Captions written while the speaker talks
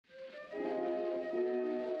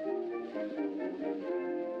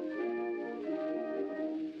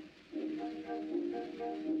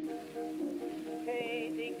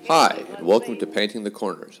Hi, and welcome to Painting the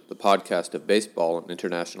Corners, the podcast of baseball and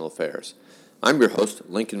international affairs. I'm your host,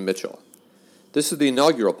 Lincoln Mitchell. This is the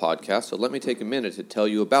inaugural podcast, so let me take a minute to tell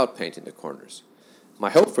you about Painting the Corners. My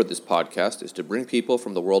hope for this podcast is to bring people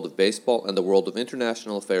from the world of baseball and the world of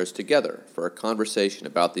international affairs together for a conversation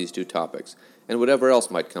about these two topics and whatever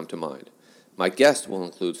else might come to mind. My guests will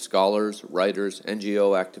include scholars, writers,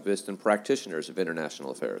 NGO activists, and practitioners of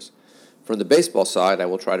international affairs. From the baseball side, I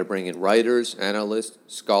will try to bring in writers, analysts,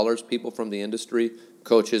 scholars, people from the industry,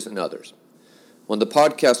 coaches, and others. When the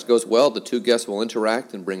podcast goes well, the two guests will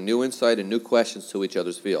interact and bring new insight and new questions to each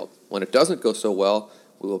other's field. When it doesn't go so well,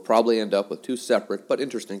 we will probably end up with two separate but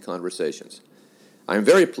interesting conversations. I am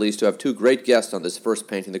very pleased to have two great guests on this first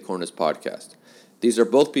Painting the Corners podcast. These are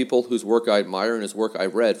both people whose work I admire and whose work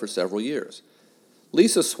I've read for several years.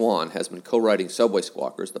 Lisa Swan has been co-writing Subway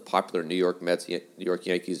Squawkers, the popular New York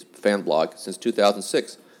Yankees fan blog, since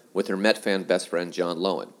 2006, with her Met fan best friend John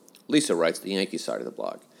Lowen. Lisa writes the Yankee side of the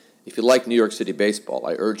blog. If you like New York City baseball,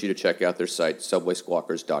 I urge you to check out their site,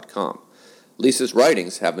 subwaysquawkers.com. Lisa's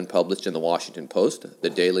writings have been published in the Washington Post, the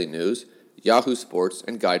Daily News, Yahoo Sports,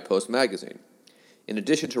 and Guidepost magazine. In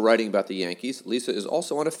addition to writing about the Yankees, Lisa is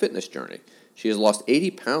also on a fitness journey. She has lost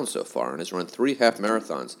 80 pounds so far and has run 3 half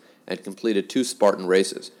marathons and completed 2 Spartan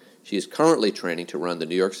races. She is currently training to run the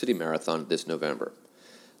New York City Marathon this November.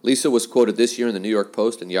 Lisa was quoted this year in the New York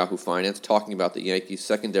Post and Yahoo Finance talking about the Yankees'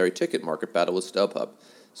 secondary ticket market battle with StubHub,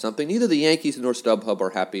 something neither the Yankees nor StubHub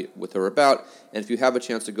are happy with her about, and if you have a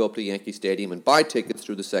chance to go up to Yankee Stadium and buy tickets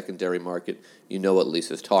through the secondary market, you know what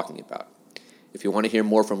Lisa is talking about. If you want to hear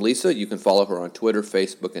more from Lisa, you can follow her on Twitter,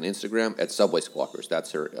 Facebook, and Instagram at Subway Squawkers.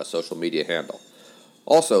 That's her social media handle.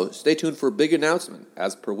 Also, stay tuned for a big announcement,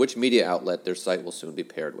 as per which media outlet their site will soon be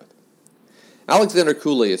paired with. Alexander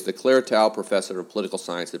Cooley is the Claire Tao Professor of Political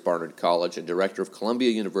Science at Barnard College and Director of Columbia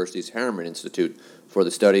University's Harriman Institute for the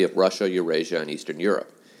Study of Russia, Eurasia, and Eastern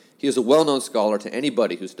Europe. He is a well-known scholar to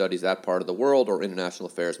anybody who studies that part of the world or international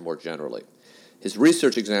affairs more generally. His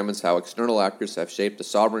research examines how external actors have shaped the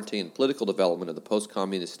sovereignty and political development of the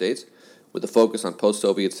post-communist states, with a focus on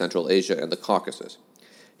post-Soviet Central Asia and the Caucasus.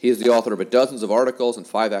 He is the author of dozens of articles and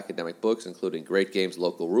 5 academic books, including Great Games,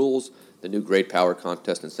 Local Rules, The New Great Power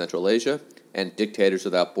Contest in Central Asia, and Dictators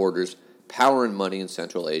Without Borders, Power and Money in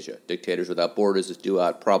Central Asia. Dictators Without Borders is due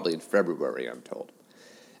out probably in February, I'm told.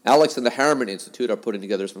 Alex and the Harriman Institute are putting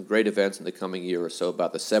together some great events in the coming year or so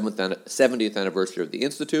about the 70th anniversary of the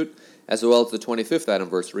Institute, as well as the 25th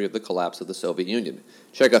anniversary of the collapse of the Soviet Union.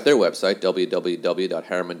 Check out their website,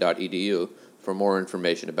 www.harriman.edu, for more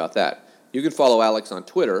information about that. You can follow Alex on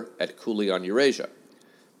Twitter at Cooley on Eurasia.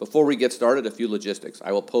 Before we get started, a few logistics.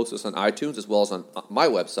 I will post this on iTunes as well as on my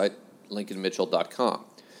website, lincolnmitchell.com.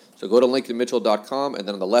 So go to lincolnmitchell.com, and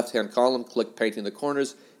then on the left-hand column, click Painting the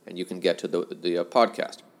Corners, and you can get to the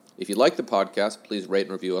podcast. If you like the podcast, please rate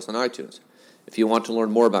and review us on iTunes. If you want to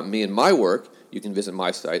learn more about me and my work, you can visit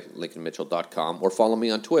my site, lincolnmitchell.com, or follow me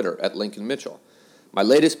on Twitter at Lincoln Mitchell. My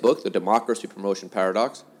latest book, The Democracy Promotion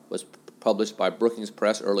Paradox, was published by Brookings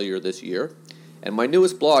Press earlier this year, and my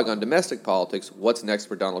newest blog on domestic politics, What's Next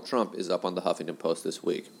for Donald Trump, is up on the Huffington Post this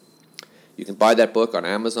week. You can buy that book on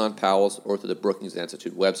Amazon, Powell's, or through the Brookings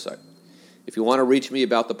Institute website. If you want to reach me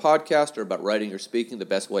about the podcast or about writing or speaking, the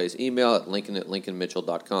best way is email at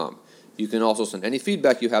lincoln@lincolnmitchell.com. You can also send any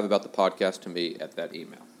feedback you have about the podcast to me at that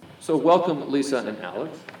email. So welcome, Lisa and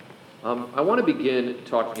Alex. I want to begin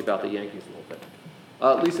talking about the Yankees a little bit.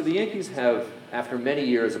 Lisa, the Yankees have, after many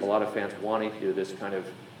years of a lot of fans wanting to do this kind of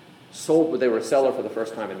they were a seller for the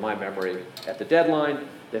first time in my memory at the deadline.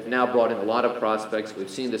 They've now brought in a lot of prospects. We've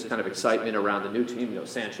seen this kind of excitement around the new team,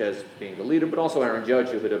 Sanchez being the leader, but also Aaron Judge,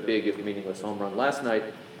 who hit a big, if meaningless, home run last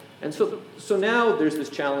night. And so now there's this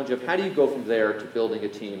challenge of how do you go from there to building a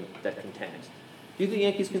team that contends? Do you think the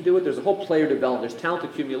Yankees can do it? There's a whole player development. There's talent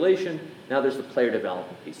accumulation. Now there's the player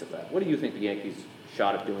development piece of that. What do you think the Yankees'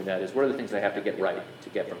 shot of doing that is? What are the things they have to get right to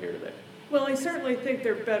get from here to there? Well, I certainly think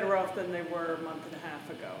they're better off than they were a month and a half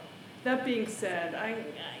ago. That being said, I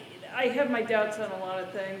have my doubts on a lot of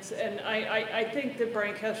things, and I think that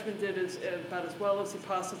Brian Cashman did about as well as he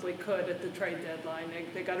possibly could at the trade deadline.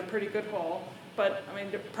 They got a pretty good haul, but I mean,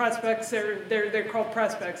 the prospects they're called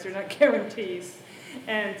prospects; they're not guarantees.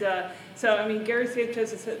 And so I mean, Gary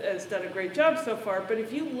Sanchez has done a great job so far. But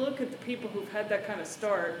if you look at the people who've had that kind of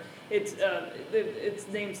start, it's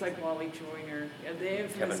names like Wally Joyner, the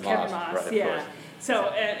infamous Kevin Moss, right, yeah. So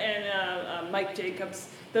and Mike Jacobs.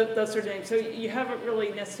 Those sort of names. So you haven't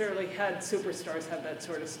really necessarily had superstars have that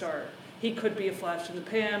sort of start. He could be a flash in the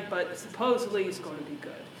pan, but supposedly he's going to be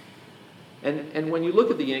good. And when you look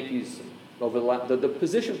at the Yankees over the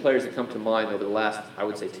position players that come to mind over the last, I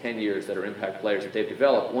would say, 10 years that are impact players that they've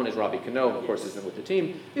developed. One is Robbie Cano, of course, isn't with the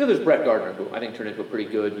team. The other is Brett Gardner, who I think turned into a pretty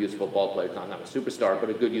good, useful ball player. Not a superstar, but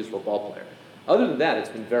a good, useful ball player. Other than that, it's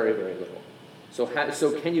been very, very little. So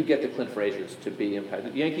can you get the Clint Fraziers to be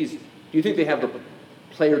impacted? The Yankees, do you think they have the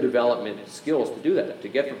player development skills to do that, to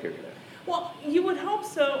get from here to there? Well, you would hope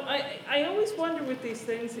so. I always wonder with these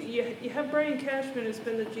things, you have Brian Cashman, who's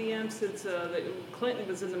been the GM since Clinton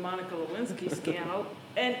was in the Monica Lewinsky scandal,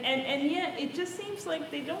 and yet it just seems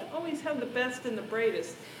like they don't always have the best and the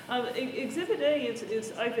brightest. Exhibit A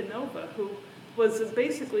is Ivan Nova, who was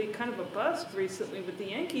basically kind of a bust recently with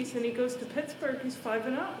the Yankees, and he goes to Pittsburgh, he's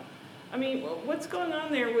 5-0. I mean, what's going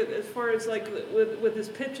on there with as far as like with his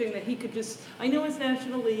pitching that he could just? I know it's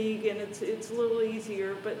National League and it's a little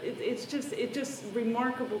easier, but it's just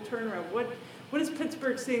remarkable turnaround. What is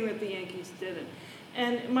Pittsburgh seeing that the Yankees didn't?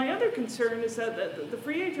 And my other concern is that the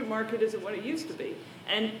free agent market isn't what it used to be.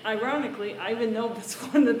 And ironically, Ivan Nova's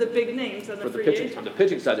one of the big names on the free agent. On the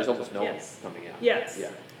pitching side, there's almost no one coming out. Yes. Yeah.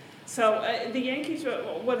 So the Yankees,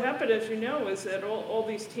 what happened, as you know, is that all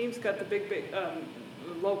these teams got the big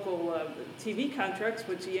local TV contracts,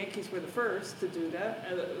 which the Yankees were the first to do that,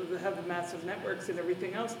 have the massive networks and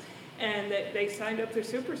everything else, and they signed up their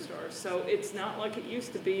superstars. So it's not like it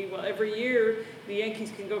used to be. Well, every year the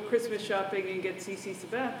Yankees can go Christmas shopping and get CC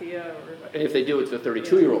Sabathia. And if they do, it's the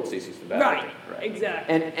 32-year-old CC Sabathia. Right,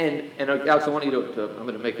 exactly. And Alex, I want you to I'm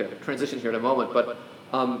going to make a transition here in a moment, but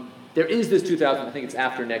there is this 2000, I think it's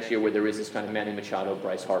after next year, where there is this kind of Manny Machado,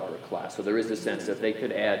 Bryce Harper class. So there is this sense that they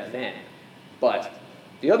could add then. But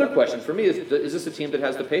the other question for me is this a team that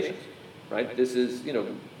has the patience, right? This is,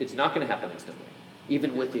 it's not going to happen instantly,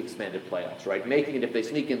 even with the expanded playoffs, right? Making it, if they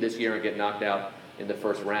sneak in this year and get knocked out in the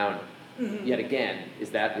first round, yet again,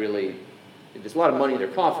 is that really, there's a lot of money in their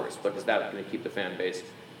coffers, but is that going to keep the fan base?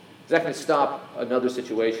 Is that going to stop another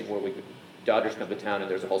situation where Dodgers come to town and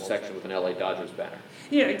there's a whole section with an LA Dodgers banner?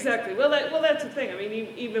 Yeah, exactly. Well, that's the thing. I mean,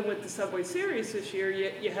 even with the Subway Series this year,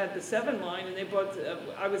 you had the 7 line, and they bought.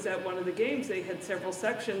 I was at one of the games. They had several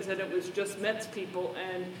sections, and it was just Mets people.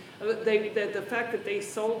 And the fact that they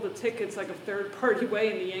sold the tickets like a third-party way,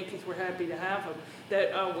 and the Yankees were happy to have them.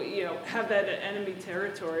 That have that enemy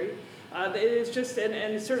territory. It is just,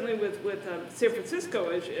 and certainly with San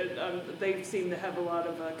Francisco, they seem to have a lot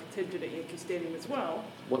of contingent at Yankee Stadium as well.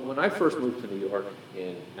 When I first moved to New York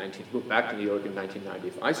moved back to New York in 1990,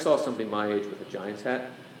 if I saw somebody my age with a Giants hat,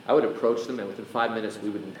 I would approach them, and within 5 minutes, we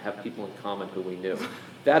would have people in common who we knew.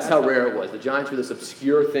 That's how rare it was. The Giants were this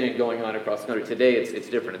obscure thing going on across the country. Today, it's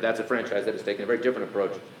different, and that's a franchise that has taken a very different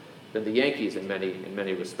approach than the Yankees in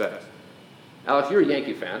many respects. Alex, you're a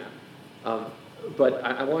Yankee fan. But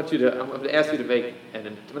I'm going to ask you to make, and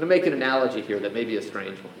I'm going to make an analogy here that may be a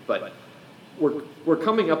strange one, but we're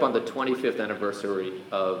coming up on the 25th anniversary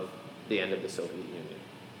of the end of the Soviet Union.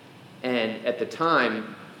 And at the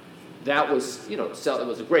time, that was, it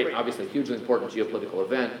was a great, obviously hugely important geopolitical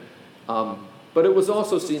event, but it was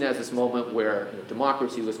also seen as this moment where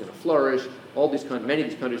democracy was going to flourish, many of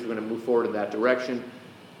these countries were going to move forward in that direction.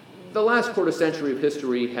 The last quarter century of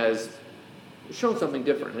history has shown something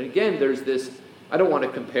different. And again, there's this, I don't want to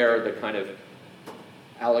compare the kind of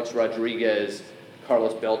Alex Rodriguez,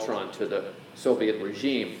 Carlos Beltran to the Soviet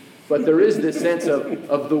regime, but there is this sense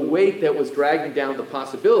of the weight that was dragging down the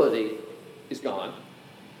possibility is gone.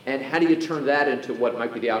 And how do you turn that into what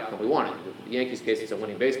might be the outcome we want? In the Yankees' case, it's a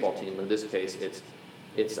winning baseball team. In this case,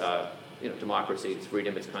 it's democracy, it's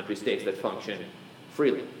freedom, it's country states that function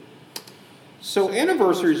freely. So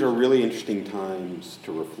anniversaries are really interesting times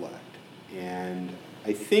to reflect. And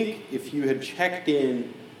I think if you had checked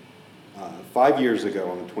in 5 years ago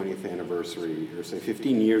on the 20th anniversary, or say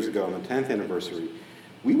 15 years ago on the 10th anniversary,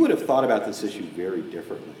 we would have thought about this issue very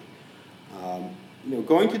differently.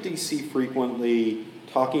 Going to DC frequently,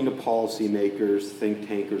 talking to policymakers, think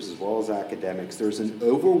tankers, as well as academics, there's an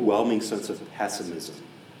overwhelming sense of pessimism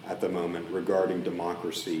at the moment regarding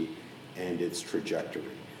democracy and its trajectory.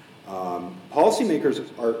 Policymakers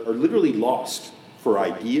are literally lost for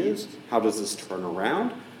ideas. How does this turn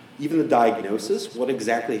around? Even the diagnosis, what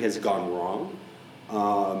exactly has gone wrong?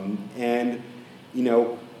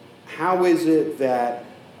 How is it that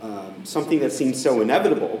something that seems so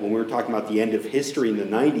inevitable when we were talking about the end of history in the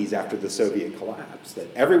 90s after the Soviet collapse, that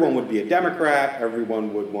everyone would be a Democrat,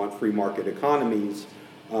 everyone would want free market economies,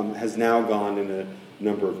 has now gone in a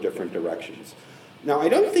number of different directions. Now, I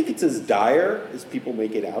don't think it's as dire as people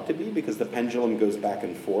make it out to be because the pendulum goes back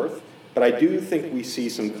and forth, but I do think we see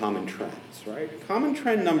some common trends, right? Common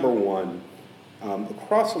trend number one,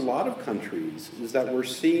 across a lot of countries, is that we're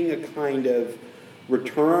seeing a kind of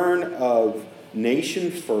return of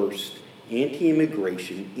nation first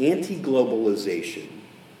anti-immigration, anti-globalization,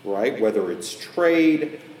 right? Whether it's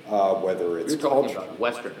trade, whether it's You're talking about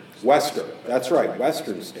Western. That's right,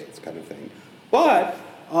 Western states kind of thing. But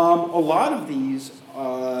a lot of these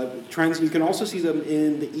trends, you can also see them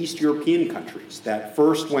in the East European countries that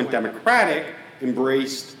first went democratic,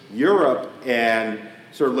 embraced Europe and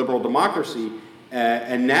sort of liberal democracy,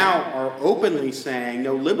 and now are openly saying,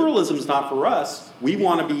 no, liberalism is not for us. We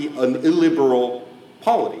want to be an illiberal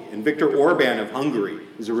polity. And Viktor Orban of Hungary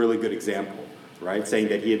is a really good example, right? Saying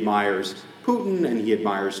that he admires Putin and he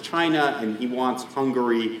admires China and he wants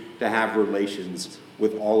Hungary to have relations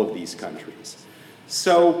with all of these countries.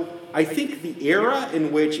 So I think the era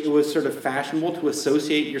in which it was sort of fashionable to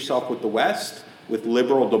associate yourself with the West, with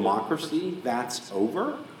liberal democracy, that's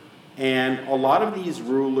over. And a lot of these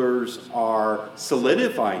rulers are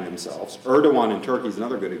solidifying themselves. Erdogan in Turkey is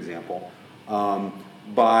another good example,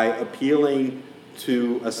 by appealing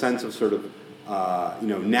to a sense of sort of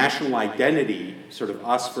national identity, sort of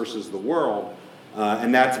us versus the world,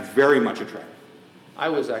 and that's very much a trend. I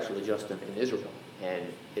was actually just in Israel, and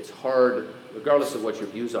it's hard, regardless of what your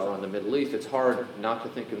views are on the Middle East, it's hard not to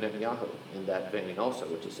think of Netanyahu in that vein also,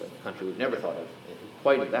 which is a country we've never thought of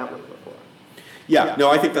quite in that way before. Yeah, no,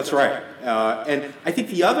 I think that's right. And I think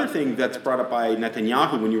the other thing that's brought up by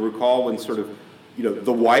Netanyahu, when you recall when sort of,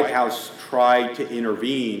 the White House tried to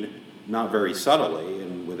intervene, not very subtly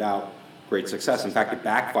and without great success. In fact, it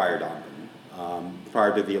backfired on them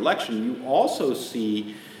prior to the election. You also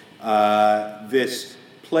see this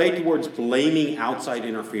play towards blaming outside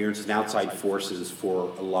interference and outside forces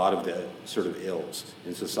for a lot of the sort of ills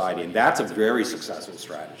in society, and that's a very successful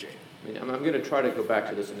strategy. I mean, I'm going to try to go back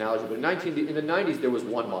to this analogy, but in the 90s there was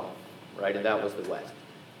one model, right, and that was the West.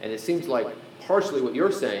 And it seems like partially what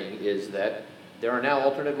you're saying is that there are now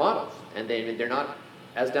alternate models, and they're not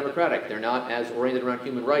as democratic, they're not as oriented around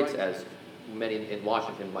human rights as many in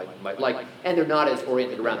Washington might like, and they're not as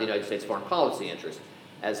oriented around the United States foreign policy interests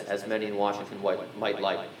as many in Washington might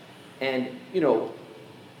like. And,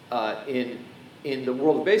 in the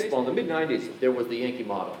world of baseball, in the mid-90s, there was the Yankee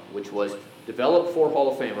model, which was develop 4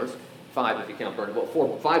 Hall of Famers, 5 if you count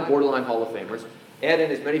Bernabeu, 5 borderline Hall of Famers, add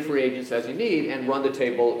in as many free agents as you need, and run the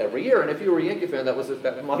table every year. And if you were a Yankee fan,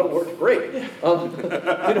 that model worked great. In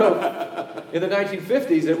the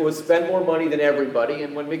 1950s, it was spend more money than everybody,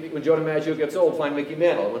 and when Joe DiMaggio gets old, find Mickey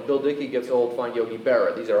Mantle. When Bill Dickey gets old, find Yogi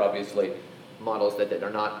Berra. These are obviously models that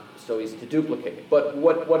are not so easy to duplicate. But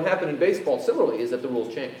what happened in baseball similarly is that the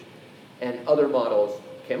rules changed, and other models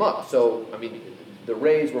came up. So, I mean, the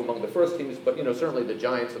Rays were among the first teams, but certainly the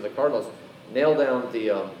Giants and the Cardinals nailed down the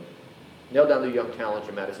young talent,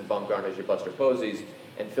 your Madison Bumgarners, your Buster Posies,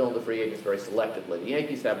 and fill in the free agents very selectively. The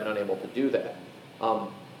Yankees have been unable to do that. I'm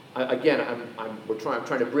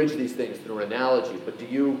trying to bridge these things through an analogy, but do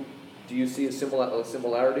you see a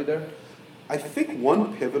similarity there? I think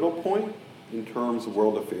one pivotal point in terms of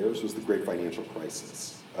world affairs was the great financial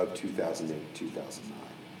crisis of 2008, 2009.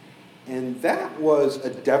 And that was a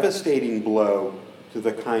devastating blow to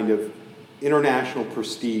the kind of international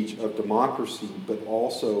prestige of democracy, but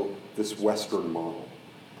also this Western model.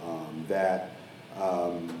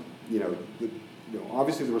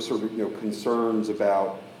 Obviously there were sort of concerns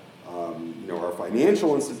about our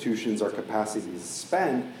financial institutions, our capacity to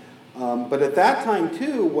spend. But at that time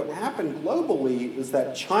too, what happened globally is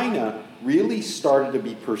that China really started to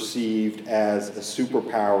be perceived as a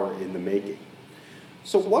superpower in the making.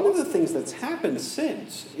 So one of the things that's happened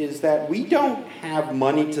since is that we don't have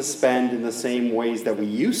money to spend in the same ways that we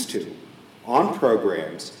used to on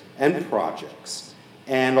programs and projects.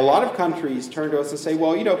 And a lot of countries turn to us and say,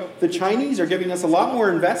 well, the Chinese are giving us a lot more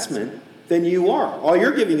investment than you are. All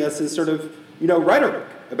you're giving us is sort of, rhetoric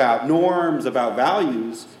about norms, about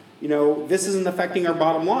values. This isn't affecting our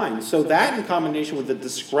bottom line. So that in combination with the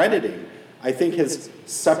discrediting, I think has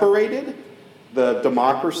separated the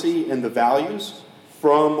democracy and the values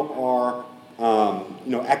from our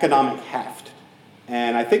economic heft.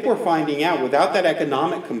 And I think we're finding out without that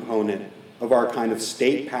economic component of our kind of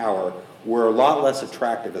state power, we're a lot less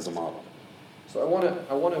attractive as a model. So I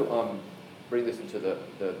want to bring this into the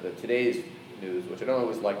today's news, which I don't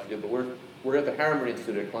always like to do, but we're at the Harriman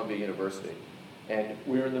Institute at Columbia University, and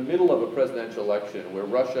we're in the middle of a presidential election where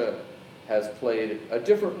Russia has played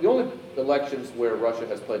the only elections where Russia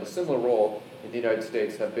has played a similar role in the United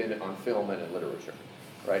States have been on film and in literature,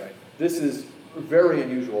 right? This is a very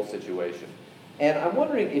unusual situation. And I'm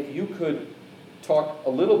wondering if you could talk a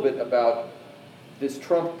little bit about this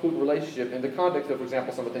Trump-Putin relationship in the context of, for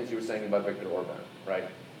example, some of the things you were saying about Viktor Orban, right?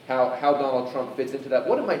 How Donald Trump fits into that,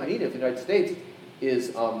 what it might mean if the United States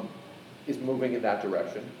is moving in that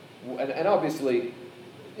direction. And obviously,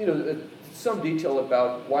 some detail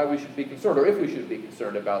about why we should be concerned, or if we should be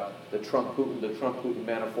concerned about the Trump-Putin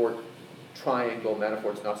Manafort triangle.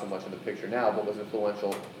 Manafort's not so much in the picture now, but was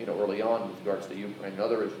influential, early on with regards to Ukraine and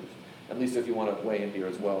other issues. At least if you want to weigh in here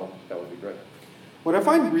as well, that would be great. What I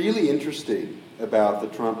find really interesting about the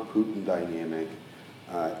Trump-Putin dynamic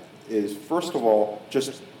is, first of all,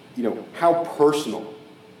 just how personal,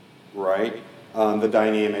 right, the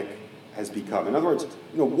dynamic has become. In other words,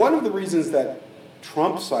 one of the reasons that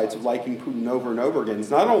Trump cites of liking Putin over and over again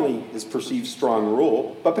is not only his perceived strong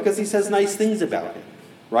rule, but because he says nice things about him,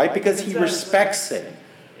 right? Because he respects him,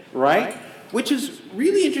 right? Which is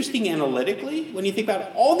really interesting analytically when you think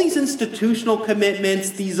about all these institutional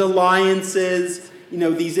commitments, these alliances,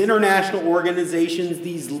 these international organizations,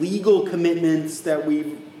 these legal commitments that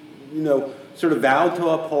we've, sort of vowed to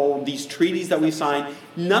uphold, these treaties that we signed.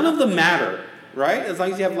 None of them matter, right? As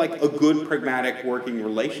long as you have a good pragmatic working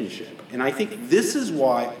relationship. And I think this is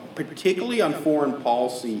why, particularly on foreign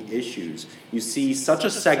policy issues, you see such a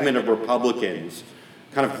segment of Republicans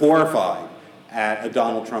kind of horrified at a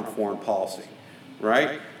Donald Trump foreign policy,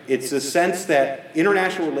 right? It's a sense that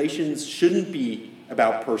international relations shouldn't be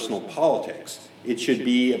about personal politics. It should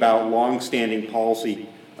be about long-standing policy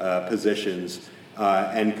positions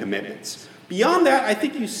and commitments. Beyond that, I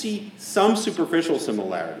think you see some superficial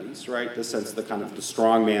similarities, right? The sense the kind of the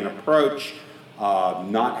strongman approach,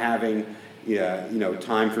 not having,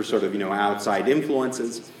 time for sort of, outside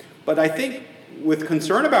influences. But I think with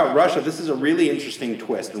concern about Russia, this is a really interesting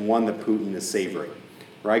twist and one that Putin is savoring,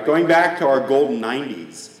 right? Going back to our golden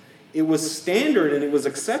 90s, it was standard and it was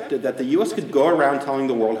accepted that the U.S. could go around telling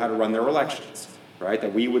the world how to run their elections, right?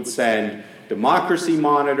 That we would send democracy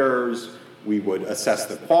monitors, we would assess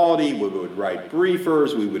the quality, we would write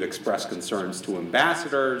briefers, we would express concerns to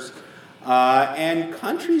ambassadors. And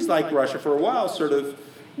countries like Russia for a while sort of,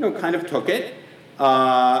 kind of took it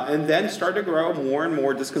and then started to grow more and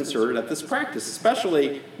more disconcerted at this practice,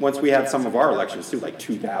 especially once we had some of our elections too, like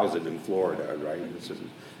 2000 in Florida, right? Just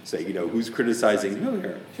say, who's criticizing who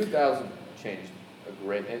here? 2000 changed a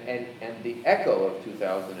great, and the echo of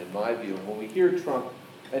 2000, in my view, when we hear Trump,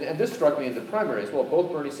 and this struck me in the primary as well, both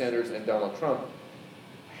Bernie Sanders and Donald Trump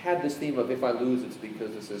had this theme of if I lose, it's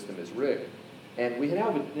because the system is rigged. And we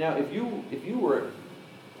now if you were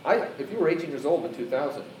 18 years old in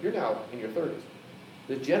 2000, you're now in your 30s.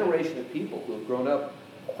 The generation of people who have grown up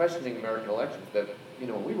questioning American elections that,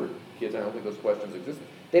 when we were kids, I don't think those questions existed.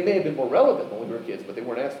 They may have been more relevant when we were kids, but they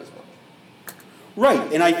weren't asked as much.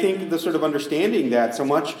 Right, and I think the sort of understanding that so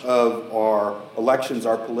much of our elections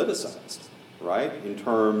are politicized, right, in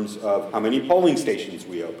terms of how many polling stations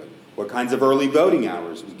we open, what kinds of early voting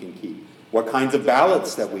hours we can keep, what kinds of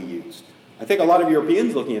ballots that we use. I think a lot of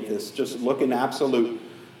Europeans looking at this just look in absolute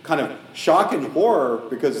kind of shock and horror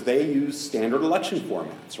because they use standard election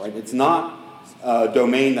formats, right? It's not a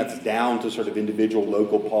domain that's down to sort of individual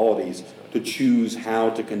local polities to choose how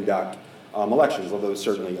to conduct elections, although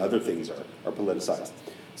certainly other things are politicized.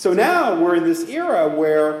 So now we're in this era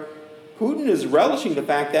where Putin is relishing the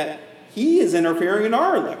fact that he is interfering in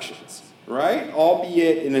our elections, right?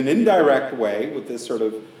 Albeit in an indirect way with this sort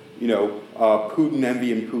of, Putin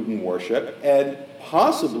envy and Putin worship, and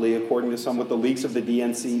possibly, according to some of the leaks of the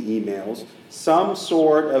DNC emails, some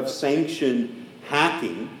sort of sanctioned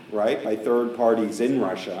hacking, right, by third parties in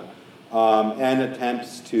Russia, and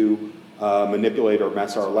attempts to manipulate or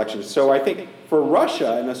mess our elections. So I think for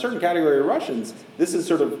Russia and a certain category of Russians, this is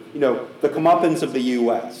sort of, the comeuppance of the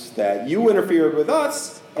U.S., that you interfered with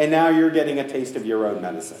us, and now you're getting a taste of your own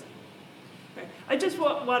medicine. Okay. I just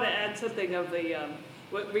want to add something of the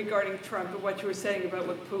regarding Trump and what you were saying about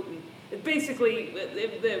with Putin. It basically,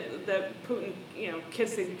 the Putin,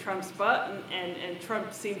 kissing Trump's butt, and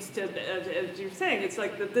Trump seems to, as you're saying, it's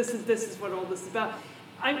like that. This is what all this is about.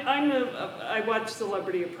 I watch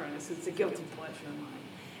Celebrity Apprentice. It's a guilty pleasure of mine,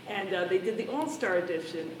 and they did the All-Star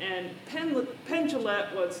edition, and Penn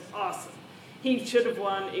Jillette was awesome. He should have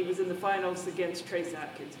won. He was in the finals against Trace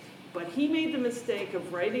Atkins. But he made the mistake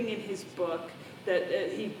of writing in his book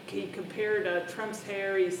that he compared Trump's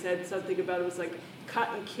hair. He said something about it was like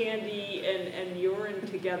cotton candy and urine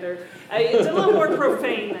together. It's a little more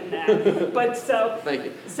profane than that. But so, thank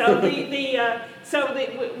you. So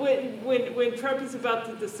when Trump is about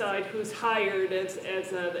to decide who's hired as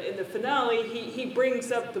in the finale, he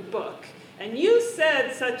brings up the book. And you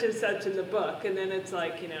said such and such in the book, and then it's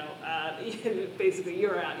like, basically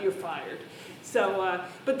you're out, you're fired. So,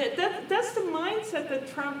 but that's the mindset that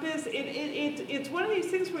Trump is. It's one of these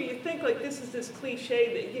things where you think like this is this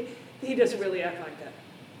cliche that he doesn't really act like that.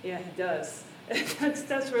 Yeah, he does.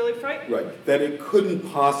 That's really frightening. Right, that it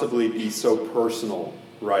couldn't possibly be so personal,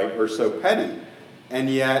 right, or so petty. And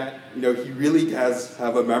yet, he really does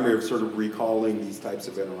have a memory of sort of recalling these types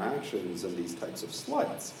of interactions and these types of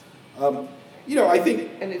slights. I think...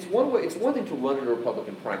 And it's one thing to run in a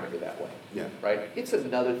Republican primary that way, yeah, right? It's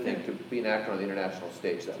another thing to be an actor on the international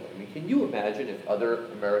stage that way. I mean, can you imagine if other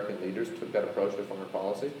American leaders took that approach to foreign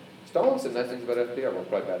policy? Stalin said nice things about FDR, well,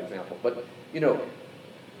 probably a bad example. But,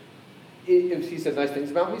 if he said nice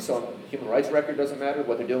things about me, so the human rights record doesn't matter,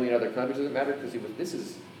 what they're doing in other countries doesn't matter, because this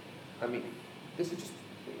is just,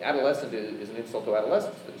 adolescent is an insult to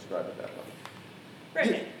adolescence to describe it that way.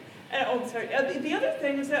 Right. Sorry. The other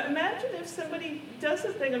thing is that imagine if somebody does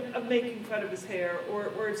the thing of making fun of his hair,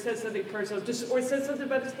 or says something personal, or says something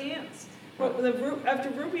about his hands. Well, after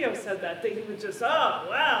Rubio said that, he was just, oh,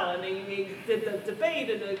 wow, and he did the debate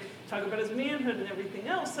and talk about his manhood and everything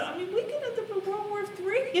else. So, I mean, we can end up in World War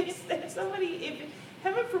III if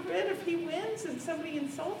heaven forbid, if he wins and somebody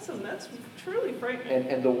insults him. That's truly frightening.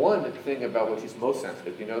 And the one thing about which he's most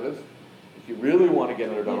sensitive, you know this? If you really want to get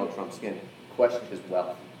under Donald Trump's skin, question his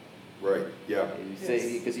wealth. Right, yeah.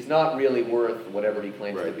 Because he's not really worth whatever he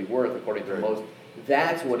claims to be worth, according to most.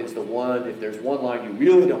 That's what is the one, if there's one line you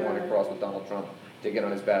really don't want to cross with Donald Trump to get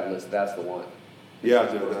on his bad list, that's the one. Yeah,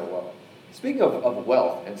 Speaking of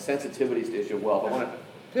wealth and sensitivities to issue of wealth, I want to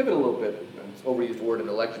pivot a little bit. It's an overused word in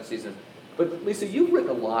election season. But Lisa, you've written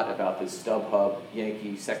a lot about this StubHub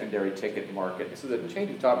Yankee secondary ticket market. This is a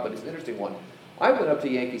change of topic, but it's an interesting one. I went up to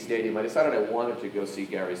Yankee Stadium. I decided I wanted to go see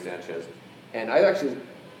Gary Sanchez. And I actually,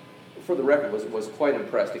 for the record, was quite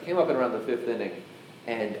impressed. It came up in around the fifth inning,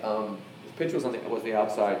 and his pitch was was the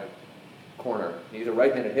outside corner. He's a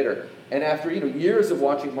right-handed hitter. And after years of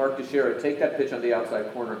watching Mark Teixeira take that pitch on the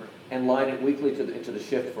outside corner and line it weakly into the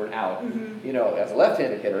shift for an out, as a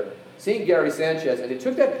left-handed hitter, seeing Gary Sanchez, and he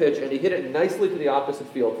took that pitch and he hit it nicely to the opposite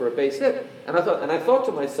field for a base hit. And I thought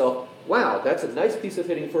to myself, wow, that's a nice piece of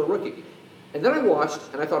hitting for a rookie. And then I watched,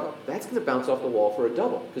 and I thought, that's going to bounce off the wall for a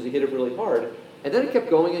double, because he hit it really hard. And then it kept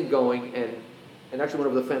going and going, and actually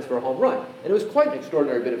went over the fence for a home run. And it was quite an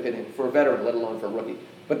extraordinary bit of hitting for a veteran, let alone for a rookie.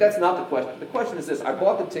 But that's not the question. The question is this. I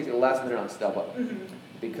bought the ticket the last minute on StubHub,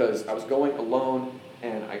 because I was going alone,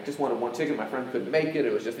 and I just wanted one ticket. My friend couldn't make it.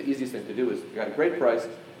 It was just the easiest thing to do. I got a great price.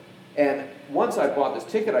 And once I bought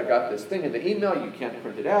this ticket, I got this thing in the email. You can't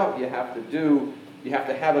print it out. You have to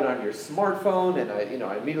have it on your smartphone, and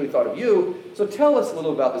I immediately thought of you. So tell us a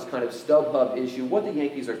little about this kind of StubHub issue, what the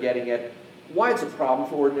Yankees are getting at, why it's a problem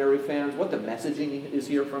for ordinary fans, what the messaging is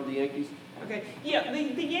here from the Yankees. Okay, yeah,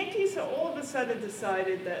 the Yankees all of a sudden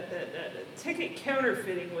decided that ticket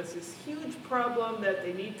counterfeiting was this huge problem that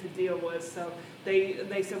they need to deal with. So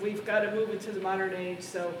they said we've got to move into the modern age.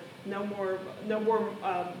 So no more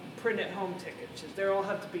print at home tickets. They all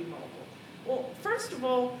have to be mobile. Well, first of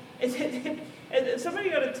all,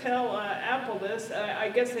 somebody ought to tell Apple this. I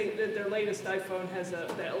guess their latest iPhone has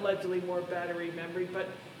allegedly more battery memory, but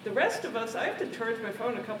the rest of us, I have to charge my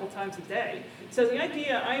phone a couple times a day. So the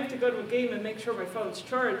idea, I have to go to a game and make sure my phone's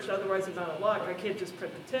charged, otherwise I'm out of luck. I can't just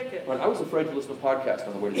print the ticket. Right, I was afraid to listen to podcasts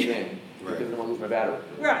on the way to the game because I didn't want to lose my battery.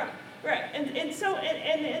 Right. And so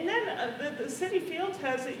then the Citi Field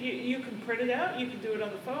has it. You can print it out. You can do it on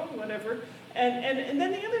the phone, whatever. And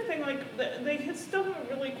then the other thing, they still haven't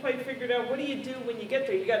really quite figured out what do you do when you get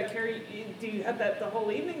there. You got to carry. Do you have that the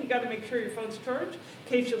whole evening? You got to make sure your phone's charged in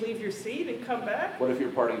case you leave your seat and come back. What if you're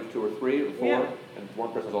partying with 2 or 3 or 4, and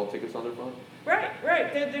one person has all the tickets on their phone? Right.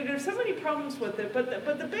 There's so many problems with it,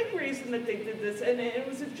 but the big reason that they did this, and it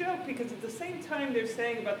was a joke because at the same time they're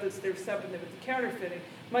saying about this, they're stepping with the counterfeiting.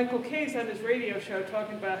 Michael Kay's on his radio show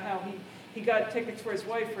talking about how he got tickets for his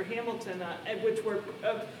wife for Hamilton, which were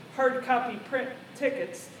hard copy print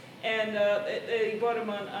tickets, and he bought them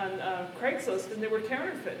on Craigslist, and they were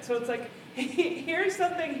counterfeit. So it's like, here's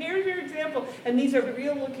your example, and these are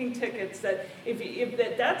real looking tickets that if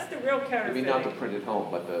that's the real counterfeit. You mean not the printed home,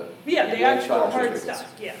 but the the actual hard stuff,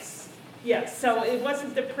 Yes, so it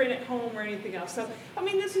wasn't the print at home or anything else. So, I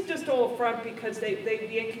mean, this is just all a front because the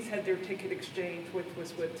Yankees had their ticket exchange, which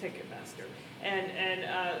was with Ticketmaster. And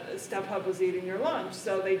StubHub was eating their lunch.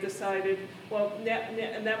 So they decided,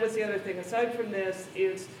 and that was the other thing. Aside from this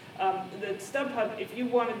is that StubHub, if you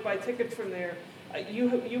wanted to buy tickets from there, you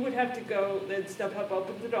would have to go, then StubHub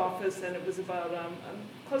opened an office, and it was about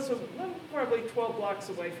close to probably 12 blocks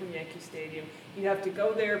away from Yankee Stadium. You'd have to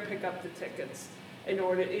go there, pick up the tickets. In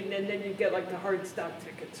order, and then you get like the hard stock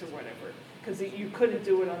tickets or whatever, because you couldn't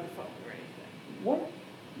do it on the phone or anything.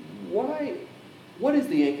 What is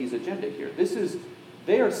the Yankees' agenda here?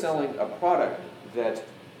 They are selling a product that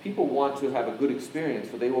people want to have a good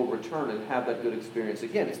experience, so they will return and have that good experience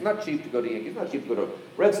again. It's not cheap to go to Yankees. It's not cheap to go to a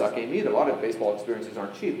Red Sox game either. A lot of baseball experiences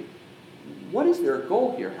aren't cheap. what is their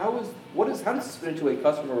goal here? How does this fit into a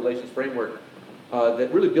customer relations framework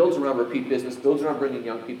that really builds around repeat business, builds around bringing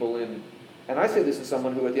young people in? And I say this as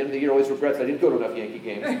someone who, at the end of the year, always regrets I didn't go to enough Yankee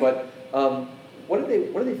games. But what are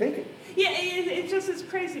they thinking? Yeah, it's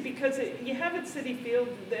crazy because you have at Citi Field,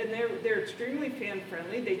 and they're extremely fan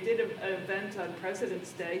friendly. They did an event on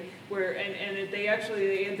President's Day where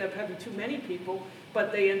they ended up having too many people,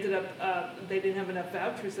 but they ended up they didn't have enough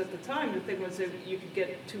vouchers at the time. The thing was that you could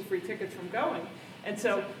get 2 free tickets from going. And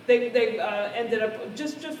so they ended up,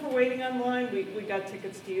 just for waiting online, we got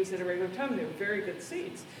tickets to use at a regular time. They were very good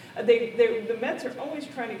seats. The Mets are always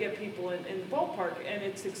trying to get people in the ballpark, and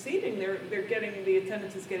it's succeeding. The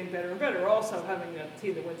attendance is getting better and better. Also, having a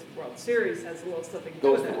team that wins the World Series has a little something to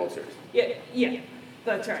do with that. Goes to the World Series. Yeah,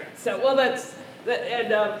 that's right. So, I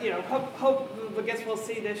guess we'll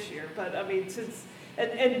see this year. But I mean,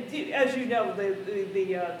 And as you know,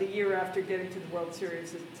 the year after getting to the World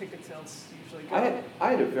Series, the ticket sales usually go.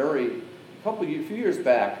 I had a few years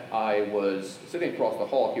back, I was sitting across the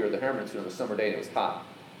hall here at the Harriman Center on a summer day, and it was hot.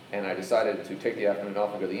 And I decided to take the afternoon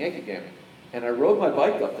off and go to the Yankee game. And I rode my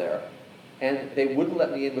bike up there, and they wouldn't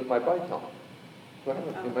let me in with my bike helmet.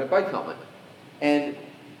 My bike helmet. And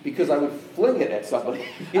because I would fling it at somebody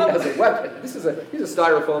as a weapon. He's a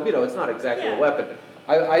styrofoam, it's not exactly a weapon.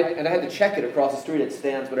 I had to check it across the street at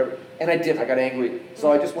stands, whatever, and I did. I got angry,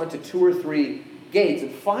 so I just went to 2 or 3 gates,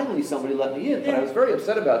 and finally somebody let me in. But I was very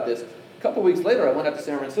upset about this. A couple weeks later, I went up to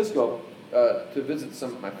San Francisco to visit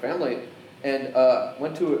some of my family, and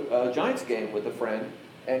went to a Giants game with a friend,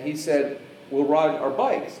 and he said, "We'll ride our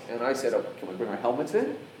bikes." And I said, "Oh, can we bring our helmets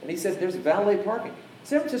in?" And he said, "There's valet parking.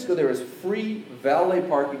 San Francisco, there is free valet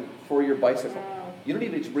parking for your bicycle. You don't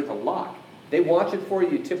even need to bring a lock. They watch it for you.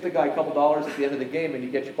 You tip the guy a couple dollars at the end of the game, and you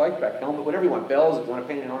get your bike back, helmet, whatever you want, bells if you want to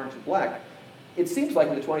paint it in orange and black." It seems like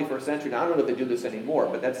in the 21st century, now I don't know if they do this anymore,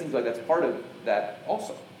 but that seems like that's part of that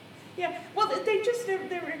also. Yeah, well, they're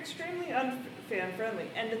extremely fan friendly,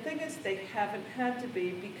 and the thing is, they haven't had to be,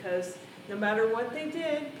 because no matter what they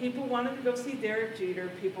did, people wanted to go see Derek Jeter,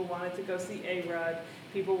 people wanted to go see A-Rod,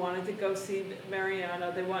 people wanted to go see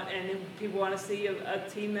Mariano, people want to see a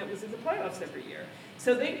team that was in the playoffs every year.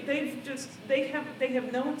 So they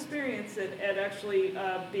have no experience at actually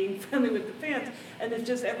being friendly with the fans, and it's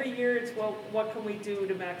just every year it's, well, what can we do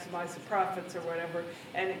to maximize the profits or whatever,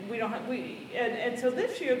 and and so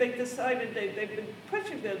this year they decided they've been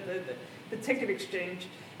pushing the ticket exchange,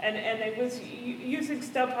 and it was using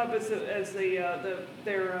StubHub as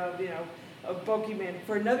their a bogeyman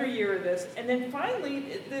for another year of this, and then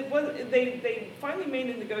finally they finally made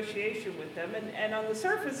a negotiation with them, and on the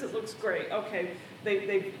surface it looks great. Okay,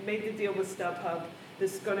 they've made the deal with StubHub.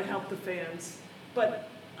 This is going to help the fans, but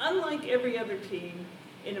unlike every other team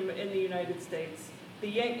in the United States, the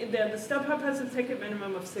StubHub has a ticket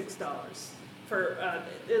minimum of $6 for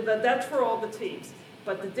that's for all the teams.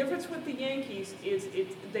 But the difference with the Yankees is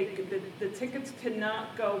the tickets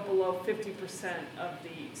cannot go below 50% of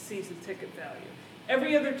the season ticket value.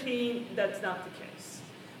 Every other team, that's not the case.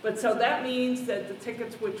 But so that means that the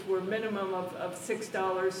tickets, which were minimum of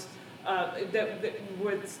 $6,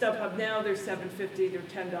 with StubHub now they're $7.50, they're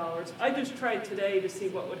 $10. I just tried today to see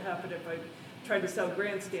what would happen if I tried to sell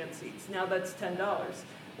grandstand seats. Now that's $10.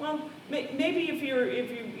 Well, maybe if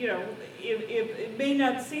it may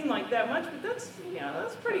not seem like that much, but that's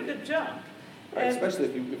a pretty good jump. Right, especially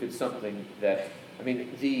if it's something that, I mean,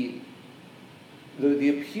 the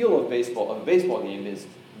appeal of a baseball game is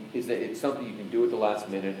that it's something you can do at the last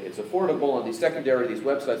minute. It's affordable, and these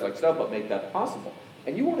websites like StubHub make that possible.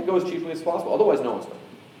 And you want to go as cheaply as possible, otherwise no one's going.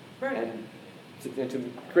 Right. And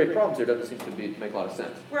to create problems there doesn't seem to make a lot of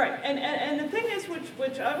sense. Right, and the thing is,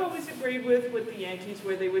 which I've always agreed with the Yankees,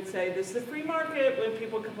 where they would say this is a free market when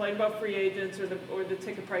people complain about free agents or the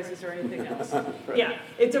ticket prices or anything else. Right. Yeah,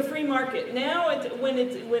 it's a free market. Now, when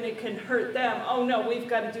it can hurt them, oh no, we've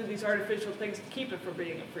got to do these artificial things to keep it from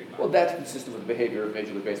being a free market. Well, that's consistent with the behavior of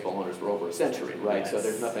Major League Baseball owners for over a century, right? Yes. So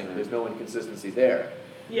there's no inconsistency there.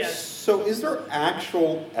 Yes. So is there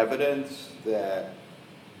actual evidence that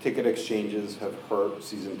ticket exchanges have hurt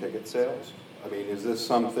season ticket sales? I mean, is this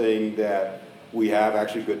something that we have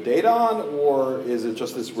actually good data on, or is it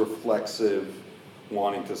just this reflexive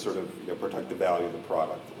wanting to sort of protect the value of the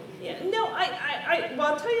product the way Yeah, no, well,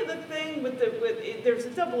 I'll tell you the thing there's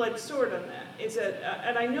a double-edged sword on that, is that,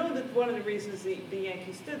 and I know that one of the reasons the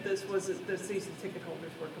Yankees did this was that the season ticket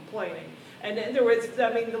holders were complaining. And there was,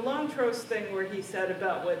 I mean, the Longtros thing where he said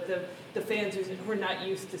about what the fans who are not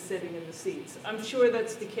used to sitting in the seats. I'm sure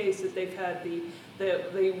that's the case, that they've had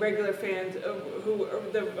the regular fans or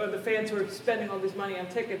the fans who are spending all this money on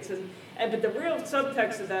tickets, but the real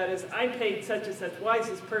subtext of that is, I paid such and such, why is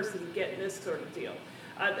this person getting this sort of deal?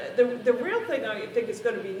 The real thing I think is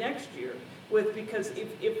going to be next year, because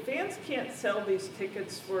if fans can't sell these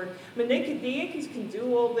tickets for, I mean, the Yankees can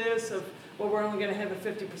do all this of, well, we're only going to have a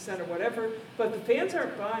 50% or whatever, but if the fans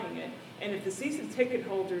aren't buying it, and if the season ticket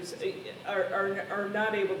holders are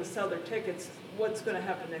not able to sell their tickets, what's going to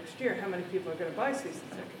happen next year? How many people are going to buy season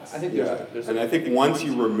tickets? I think and I think once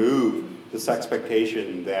you remove this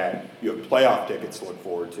expectation that you have playoff tickets to look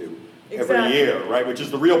forward to every year, right, which is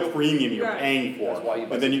the real premium you're paying for, that's why you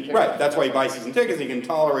buy and then that's why you buy season tickets, and you can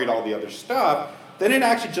tolerate all the other stuff, then it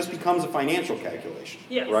actually just becomes a financial calculation,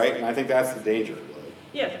 right? And I think that's the danger.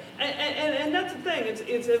 Yeah, and that's the thing.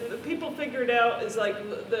 It's if people figure it out, is like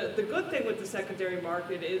the good thing with the secondary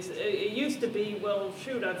market is it used to be, well,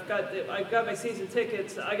 shoot, I've got my season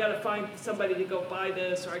tickets, I got to find somebody to go buy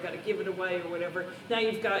this, or I got to give it away or whatever. Now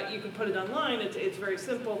you can put it online. It's very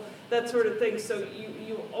simple, that sort of thing. So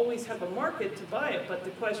you always have a market to buy it. But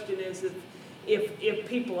the question is if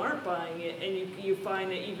people aren't buying it, and you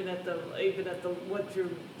find it even at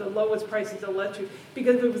the lowest prices they'll let you,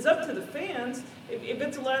 because if it was up to the fans, if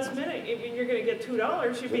it's the last minute, if you're going to get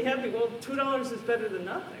 $2, you'd be happy. Well, $2 is better than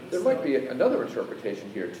nothing. There might be another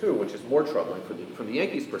interpretation here too, which is more troubling from the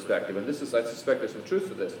Yankees' perspective, and this is, I suspect there's some truth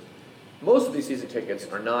to this. Most of these season tickets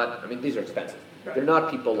are not, I mean, these are expensive. Right. They're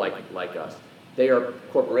not people like us. They are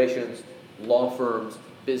corporations, law firms,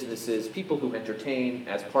 businesses, people who entertain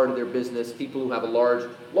as part of their business, people who have a large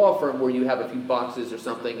law firm where you have a few boxes or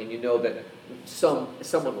something, and you know that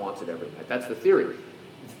someone wants it every night. That's the theory.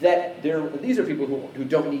 These are people who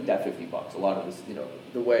don't need that $50. A lot of this,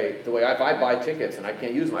 the way if I buy tickets and I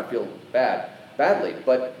can't use them, I feel badly.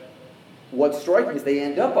 But what's striking is they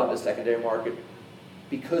end up on the secondary market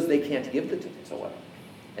because they can't give the tickets away.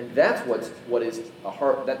 And that's what is a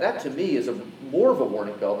hard, that to me is more of a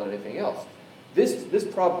warning bell than anything else. This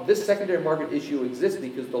secondary market issue exists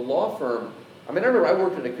because the law firm, I mean, I remember I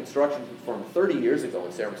worked in a construction firm 30 years ago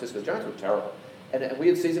in San Francisco. The Giants were terrible. And we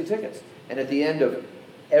had season tickets. And at the end of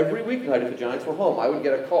every weeknight, if the Giants were home, I would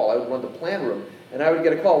get a call. I would run the plan room, and I would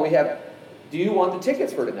get a call. Do you want the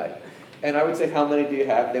tickets for tonight? And I would say, how many do you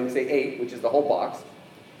have? They would say 8, which is the whole box.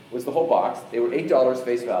 They were $8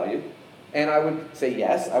 face value. And I would say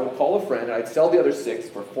yes. I would call a friend, and I'd sell the other 6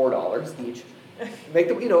 for $4 each. Make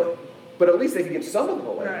them, but at least they could give some of them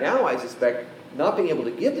away. Right. Now I suspect not being able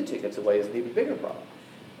to give the tickets away is an even bigger problem.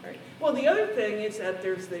 Right. Well, the other thing is that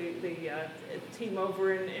there's the team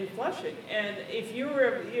over in Flushing, and if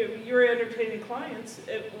you're entertaining clients,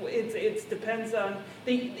 it depends on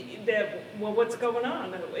what's going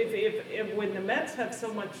on. If when the Mets have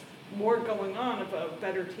so much more going on, of a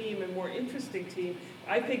better team and more interesting team,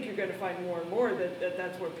 I think you're going to find more and more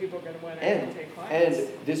that's where people are going to want to entertain clients.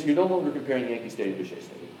 And you're no longer comparing Yankee Stadium to Shea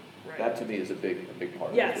Stadium. Right. That to me is a big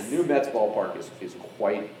part of it. The new Mets ballpark is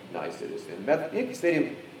quite nice. It is. And Yankee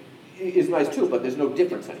Stadium is nice too, but there's no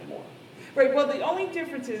difference anymore. Right. Well, the only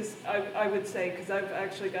difference is, I would say, because I've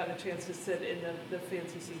actually gotten a chance to sit in the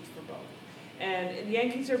fancy seats for both. And the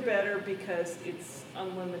Yankees are better because it's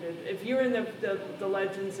unlimited. If you're in the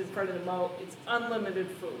Legends in front of the moat, it's unlimited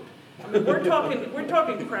food. I mean, we're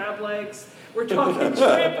talking crab legs, we're talking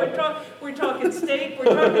shrimp, we're talking steak,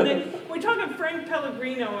 we're talking Frank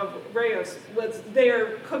Pellegrino of Rayos was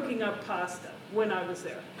there cooking up pasta when I was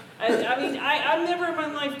there. I'm never in my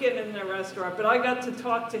life getting in a restaurant, but I got to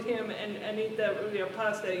talk to him and eat that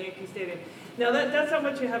pasta at Yankee Stadium. Now that's not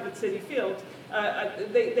what you have at Citi Field.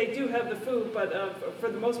 They do have the food, but for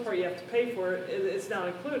the most part you have to pay for it. It's not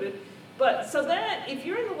included. But so that if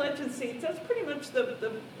you're in the Legend seats, that's pretty much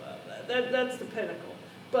that's the pinnacle.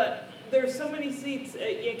 But there's so many seats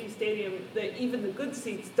at Yankee Stadium that even the good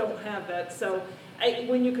seats don't have that. So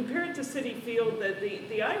when you compare it to Citi Field,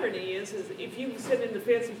 the irony is if you sit in the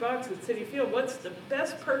fancy box at Citi Field, what's the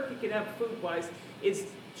best perk you can have food-wise is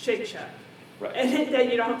Shake Shack. Right. And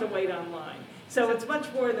then you don't have to wait online. So it's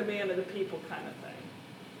much more the man of the people kind of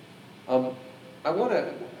thing.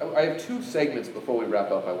 I have 2 segments before we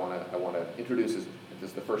wrap up. I want to introduce this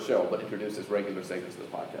is the first show, but introduce as regular segments of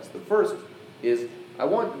the podcast. The first is I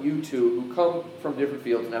want you two who come from different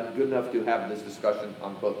fields and have good enough to have this discussion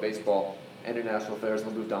on both baseball and international affairs, and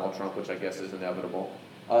we'll move Donald Trump, which I guess is inevitable,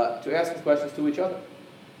 to ask questions to each other.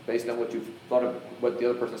 based on what you've thought of what the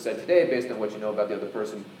other person said today, based on what you know about the other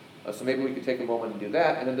person. So maybe we could take a moment and do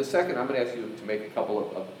that. And then the second, I'm going to ask you to make a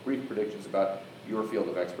couple of brief predictions about your field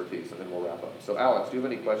of expertise, and then we'll wrap up. So Alex, do you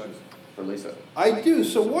have any questions for Lisa? I do.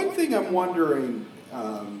 So one thing I'm wondering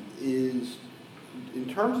is,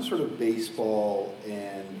 in terms of sort of baseball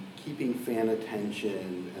and keeping fan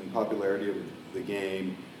attention and popularity of the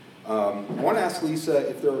game, I want to ask Lisa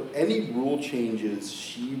if there are any rule changes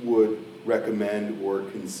she would recommend or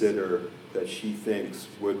consider that she thinks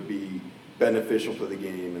would be beneficial to the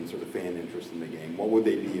game and sort of fan interest in the game. What would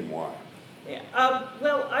they be and why? Yeah,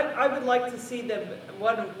 well, I would like to see them,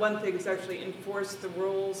 one thing is actually enforce the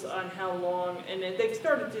rules on how long, and they've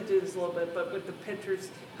started to do this a little bit, but with the pitchers,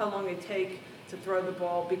 how long they take to throw the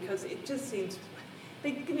ball, because it just seems,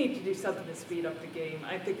 they need to do something to speed up the game.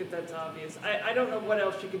 I think that's obvious. I don't know what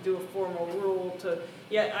else you could do, a formal rule to,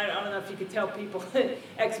 I don't know if you could tell people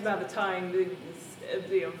X amount of time,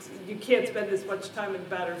 you can't spend this much time in the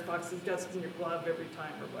batter's box adjusting your glove every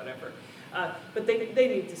time or whatever. But they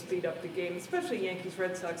need to speed up the game, especially Yankees,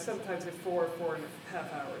 Red Sox. Sometimes they're 4.5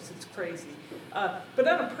 hours. It's crazy. But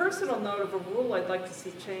on a personal note of a rule I'd like to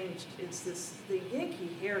see changed is the Yankee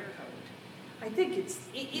hair code. I think it's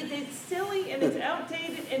silly and it's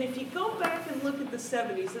outdated. And if you go back and look at the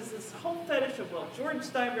 70s, there's this whole fetish of, well, George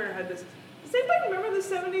Steinbrenner had this. Does anybody remember the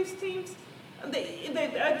 70s teams? I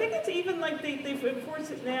think it's even like they've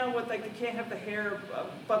enforced it now with like they can't have the hair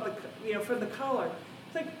above the from the collar.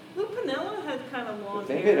 It's like Lou Piniella had kind of long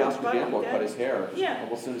hair. They made Oscar Gamble cut his hair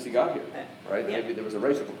almost as soon as he got here, right? Yeah. Maybe there was a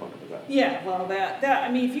racial component to that. Yeah, well, that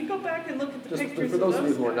I mean, if you go back and look at the pictures for those of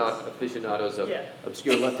you who are guys. not aficionados of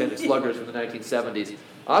obscure left-handed sluggers from the 1970s,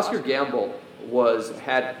 Oscar Gamble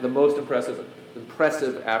had the most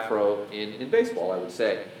impressive afro in baseball, I would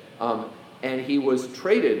say. And he was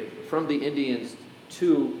traded from the Indians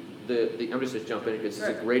to I'm just going to jump in because this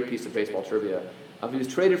is a great piece of baseball trivia. He was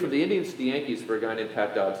traded from the Indians to the Yankees for a guy named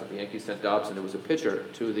Pat Dobson. The Yankees sent Dobson, who was a pitcher,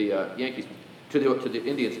 to the Yankees, to the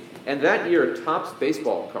Indians. And that year, Topps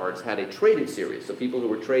baseball cards had a traded series, so people who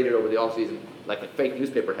were traded over the offseason, like a fake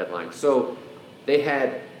newspaper headline. So they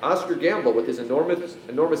had Oscar Gamble with his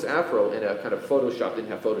enormous afro and a kind of Photoshop,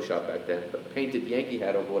 didn't have Photoshop back then, but painted Yankee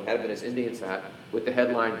hat over what had been his Indians hat with the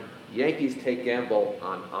headline, "Yankees take Gamble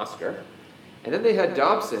on Oscar." And then they had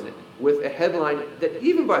Dobson with a headline that,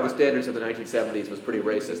 even by the standards of the 1970s, was pretty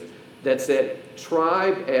racist, that said,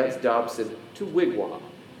 "Tribe adds Dobson to Wigwam."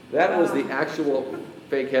 That was the actual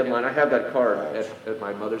fake headline. I have that card at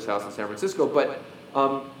my mother's house in San Francisco. But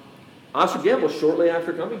Oscar Gamble, shortly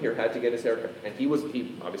after coming here, had to get his haircut. And he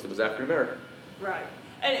obviously was African-American. Right.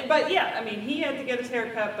 But he had to get his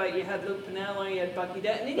hair cut, but you had Lou Piniella, you had Bucky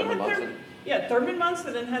Dent, and Thurman Munson. Thurman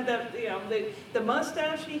Munson, and had that, the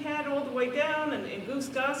mustache he had all the way down, and Goose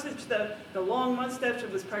Gossage, the long mustache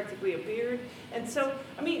that was practically a beard. And so,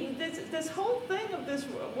 I mean, this whole thing of this,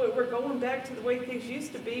 we're going back to the way things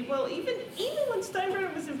used to be. Well, even when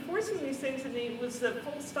Steinbrenner was enforcing these things, and he was the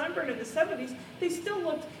full Steinbrenner in the 70s, they still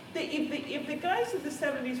looked, if the guys of the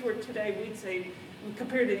 70s were today, we'd say,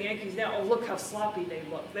 compared to the Yankees now, oh, look how sloppy they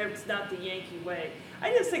look. It's not the Yankee way.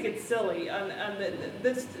 I just think it's silly on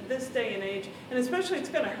this day and age, and especially it's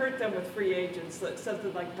going to hurt them with free agents,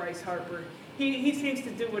 something like Bryce Harper. He seems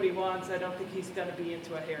to do what he wants. I don't think he's going to be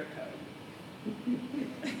into a haircut.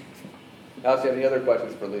 Alex, do you have any other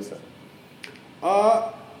questions for Lisa?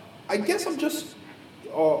 I guess I'm just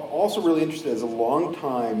also really interested, as a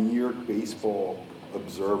longtime New York baseball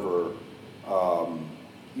observer,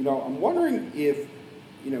 I'm wondering if,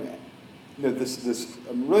 this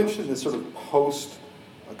I'm really interested in this sort of post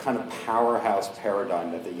kind of powerhouse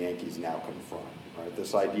paradigm that the Yankees now confront, right?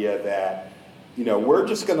 This idea that, we're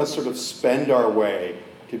just going to sort of spend our way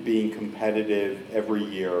to being competitive every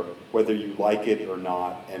year, whether you like it or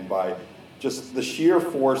not, and by just the sheer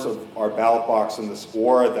force of our ballot box and the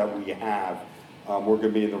score that we have, we're going to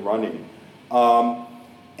be in the running.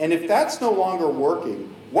 And if that's no longer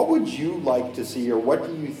working, what would you like to see, or what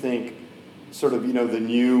do you think sort of, the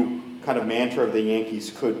new kind of mantra of the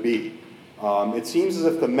Yankees could be? It seems as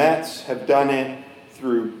if the Mets have done it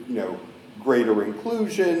through, greater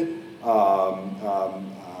inclusion,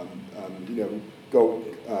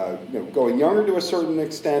 going younger to a certain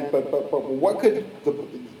extent, but what could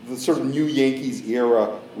the sort of new Yankees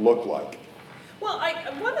era look like? Well,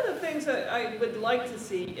 one of the things that I would like to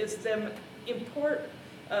see is them import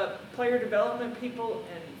player development people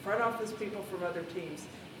and front office people from other teams.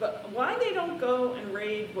 But why they don't go and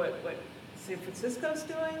raid what San Francisco's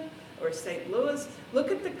doing or St. Louis? Look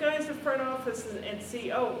at the guys in front office and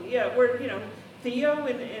see, we're, Theo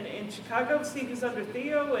in Chicago, see who's under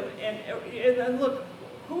Theo, and look,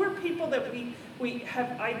 Who are people that we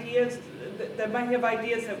have ideas, that might have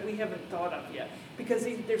ideas that we haven't thought of yet? Because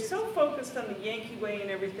they're so focused on the Yankee way and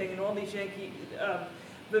everything, and all these Yankee,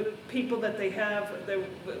 the people that they have.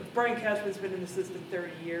 Brian Cashman's been in the system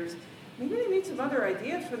 30 years. Maybe they need some other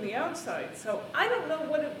ideas from the outside. So I don't know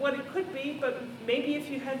what it could be, but maybe if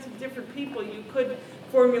you had some different people, you could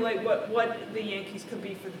formulate what the Yankees could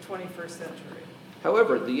be for the 21st century.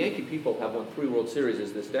 However, the Yankee people have won 3 World Series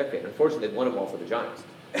this decade. Unfortunately, they've won them all for the Giants.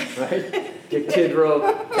 Right? Dick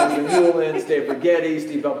Tidrow, Kevin Newlands, Dave Righetti,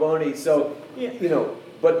 Steve Balboni. So,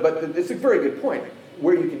 but it's a very good point.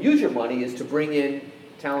 Where you can use your money is to bring in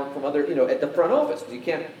talent from other, at the front office. You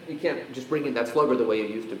can't just bring in that slugger the way you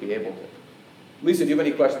used to be able to. Lisa, do you have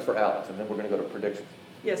any questions for Alex? And then we're going to go to predictions.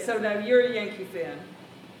 Yes, so now you're a Yankee fan.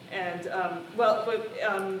 And,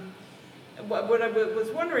 what I was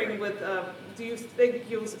wondering do you think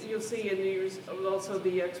you'll see, and you're also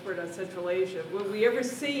the expert on Central Asia, will we ever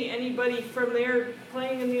see anybody from there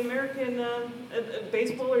playing in the American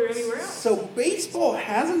baseball or anywhere else? So baseball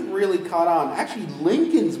hasn't really caught on. Actually,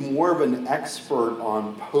 Lincoln's more of an expert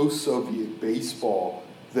on post-Soviet baseball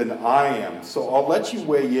than I am. So I'll let you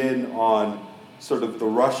weigh in on sort of the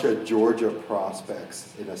Russia-Georgia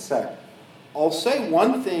prospects in a sec. I'll say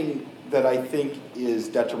one thing that I think is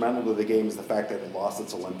detrimental to the game is the fact that it lost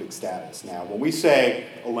its Olympic status. Now, when we say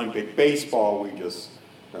Olympic baseball, we just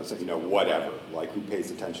say, whatever, like who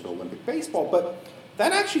pays attention to Olympic baseball, but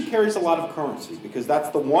that actually carries a lot of currency because that's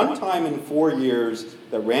the one time in 4 years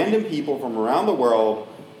that random people from around the world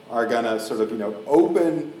are going to sort of,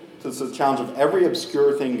 open to the challenge of every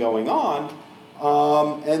obscure thing going on,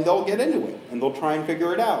 and they'll get into it, and they'll try and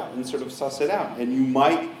figure it out and sort of suss it out, and you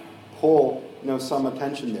might pull, some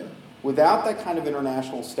attention there. Without that kind of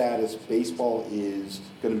international status, baseball is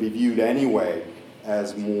going to be viewed anyway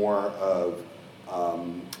as more of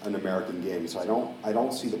an American game. So I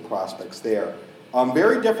don't see the prospects there.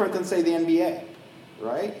 Very different than, say, the NBA,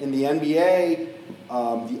 right? In the NBA,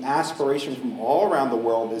 the aspiration from all around the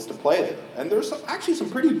world is to play there. And there's actually some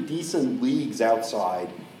pretty decent leagues outside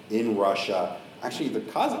in Russia. Actually, the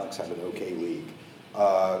Kazakhs have an okay league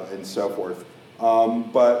and so forth.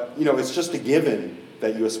 But, it's just a given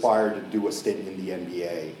that you aspire to do a stint in the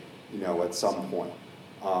NBA, at some point.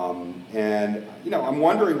 I'm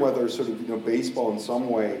wondering whether sort of, baseball in some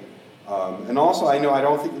way, and also I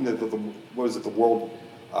don't think that the World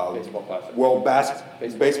Baseball Classic. World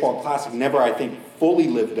Baseball Classic never, I think, fully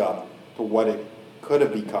lived up to what it could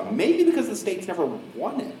have become. Maybe because the States never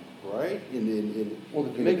won it, right? The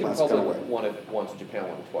Dominican Republic won it once, Japan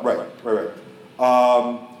won it twice. Right.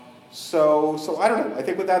 So I don't know. I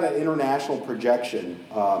think without an international projection,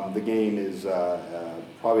 the game is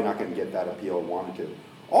probably not going to get that appeal it wanted to.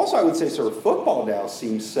 Also, I would say sort of football now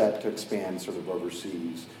seems set to expand sort of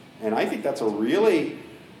overseas. And I think that's a really,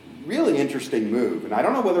 really interesting move. And I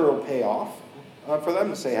don't know whether it'll pay off for them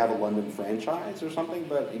to, say, have a London franchise or something.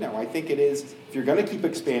 But, I think it is, if you're going to keep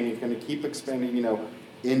expanding,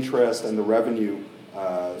 interest and the revenue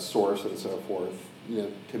source and so forth,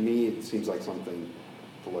 to me it seems like something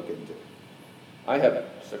to look into. I have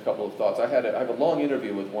just a couple of thoughts. I have a long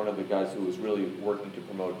interview with one of the guys who was really working to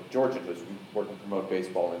promote Georgia, who's working to promote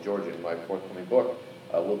baseball in Georgia in my forthcoming book,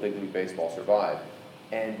 Will Big League Baseball Survive?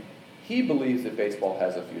 And he believes that baseball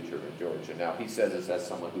has a future in Georgia. Now, he says this as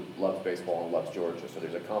someone who loves baseball and loves Georgia, so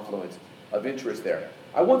there's a confluence of interest there.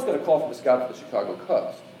 I once got a call from a scout for the Chicago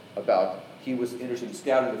Cubs about he was interested in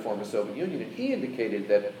scouting the former Soviet Union, and he indicated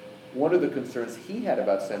that one of the concerns he had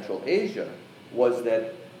about Central Asia was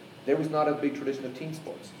that there was not a big tradition of team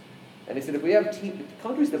sports. And he said, if we have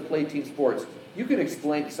countries that play team sports, you can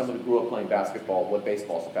explain to someone who grew up playing basketball what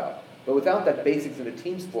baseball's about. But without that basics in a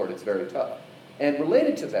team sport, it's very tough. And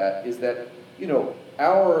related to that is that, there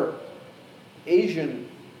are Asian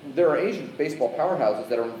baseball powerhouses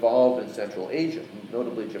that are involved in Central Asia,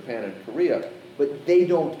 notably Japan and Korea, but they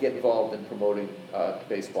don't get involved in promoting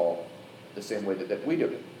baseball the same way that we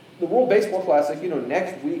do. The World Baseball Classic,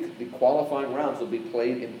 next week the qualifying rounds will be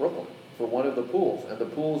played in Brooklyn for one of the pools. And the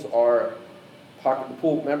pool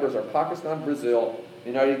members are Pakistan, Brazil,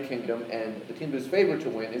 United Kingdom, and the team that is favored to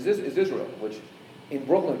win is Israel, which in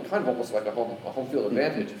Brooklyn kind of almost like a home field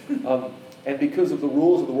advantage. And because of the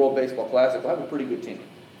rules of the World Baseball Classic, we'll have a pretty good team.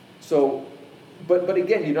 So, but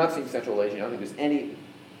again, you're not seeing Central Asia. I don't think there's any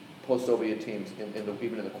post-Soviet teams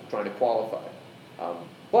even trying to qualify.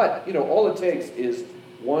 But all it takes is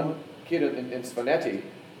one kid in Svanetti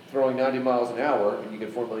throwing 90 miles an hour, and you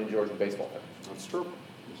get 4 million Georgian baseball fans. That's true.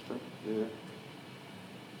 Yeah. Do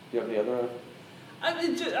you have any other?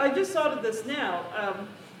 I just thought of this now.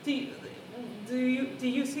 do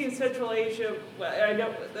you see in Central Asia? I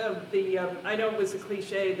know I know it was a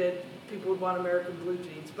cliche that people would want American blue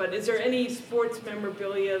jeans, but is there any sports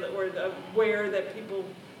memorabilia or wear that people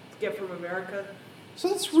get from America? So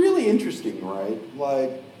that's really interesting, right?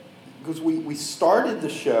 Like, because we started the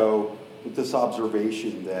show with this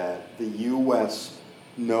observation that the U.S.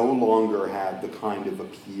 no longer had the kind of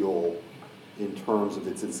appeal in terms of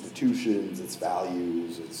its institutions, its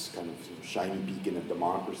values, its kind of shiny beacon of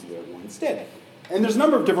democracy that it once did. And there's a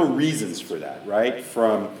number of different reasons for that, right?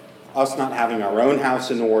 From us not having our own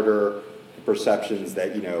house in order, to perceptions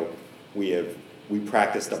that, we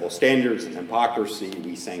practice double standards and hypocrisy,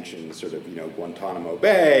 we sanction sort of, Guantanamo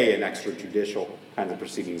Bay and extrajudicial kinds of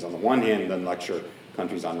proceedings on the one hand, then lecture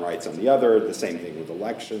countries on rights on the other, the same thing with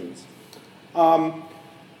elections.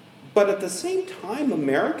 But at the same time,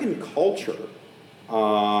 American culture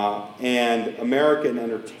and American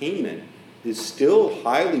entertainment is still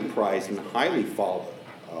highly prized and highly followed.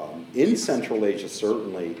 In Central Asia,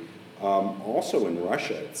 certainly, also in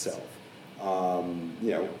Russia itself.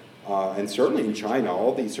 And certainly in China,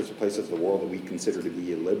 all these sorts of places of the world that we consider to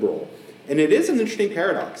be illiberal. And it is an interesting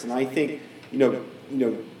paradox. And I think,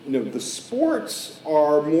 the sports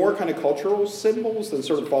are more kind of cultural symbols than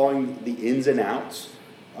sort of following the ins and outs.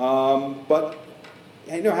 But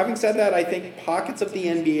having said that, I think pockets of the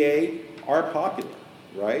NBA are popular,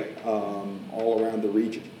 right? All around the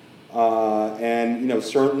region. And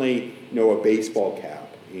certainly, a baseball cap,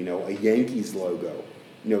 a Yankees logo.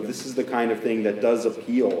 This is the kind of thing that does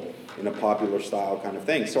appeal in a popular style kind of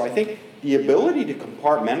thing. So I think the ability to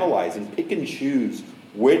compartmentalize and pick and choose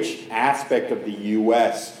which aspect of the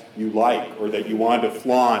U.S. you like or that you want to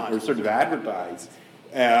flaunt or sort of advertise,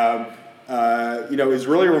 is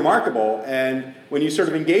really remarkable. And when you sort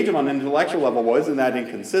of engage them on an intellectual level, well, isn't that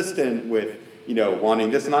inconsistent with,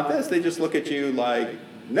 wanting this, not this? They just look at you like,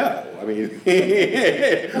 no. I mean,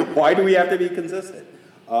 why do we have to be consistent?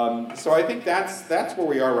 So I think that's where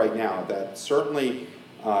we are right now. That certainly,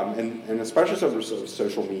 and especially over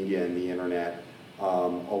social media and the internet, a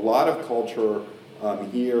lot of culture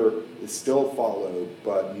here is still followed,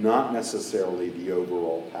 but not necessarily the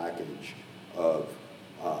overall package of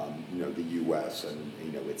the U.S. and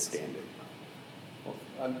its standing. Well,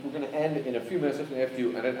 we're going to end in a few minutes. I'm going to have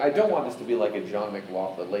to, and I don't want this to be like a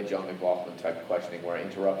late John McLaughlin type of questioning where I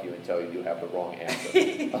interrupt you and tell you have the wrong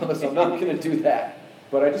answer. So I'm not going to do that.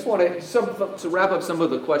 But I just want to wrap up some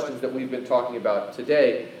of the questions that we've been talking about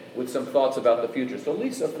today with some thoughts about the future. So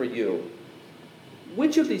Lisa, for you,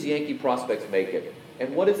 which of these Yankee prospects make it?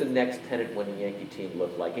 And what does the next pennant-winning Yankee team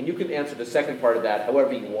look like? And you can answer the second part of that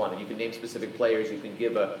however you want. You can name specific players. You can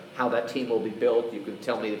give how that team will be built. You can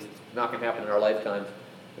tell me it's not going to happen in our lifetimes.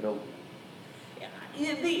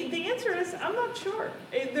 Yeah, the answer is I'm not sure.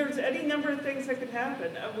 There's any number of things that could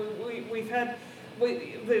happen. We've had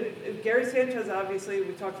Gary Sanchez, obviously,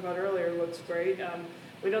 we talked about earlier, looks great.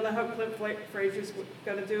 We don't know how Clint Frazier's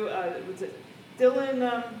going to do. Was it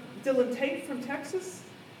Dylan Tate from Texas?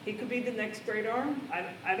 He could be the next great arm.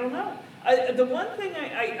 I don't know. The one thing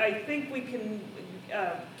I think we can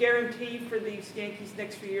guarantee for these Yankees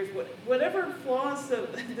next few years, whatever flaws the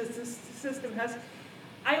system has,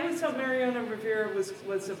 I always thought Mariano Rivera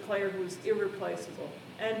was a player who was irreplaceable.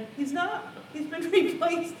 And he's not. He's been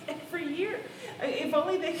replaced every year. If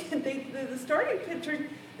only the starting pitcher,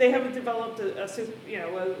 they haven't developed a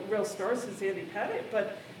real star since Andy Pettitte,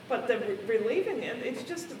 but the relieving it, it's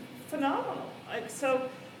just phenomenal. So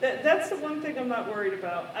that's the one thing I'm not worried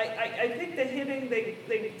about. I think the hitting,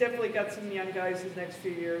 they definitely got some young guys these next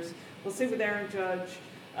few years. We'll see with Aaron Judge.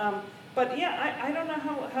 But yeah, I don't know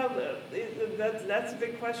how that's a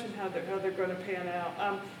big question how they're going to pan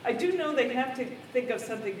out. I do know they have to think of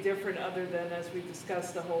something different other than, as we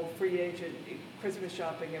discussed, the whole free agent Christmas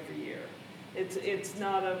shopping every year. It's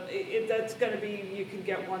not that's going to be, you can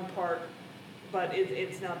get one part, but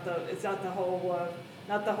it's not the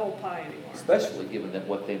whole pie anymore. Especially given that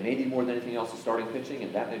what they may need more than anything else is starting pitching,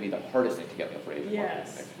 and that may be the hardest thing to get in the free agent market in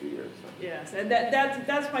the next few years. So. Yes, and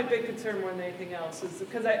that's my big concern more than anything else, is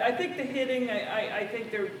because I think the hitting, I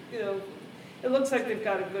think they're, it looks like they've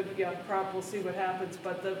got a good young crop. We'll see what happens,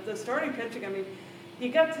 but the starting pitching, I mean, you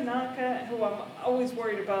got Tanaka, who I'm always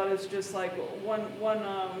worried about, is just like one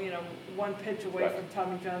pitch away from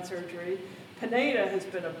Tommy John surgery. Pineda has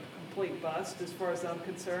been a complete bust as far as I'm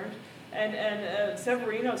concerned. And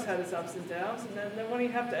Severino's had his ups and downs, and then when you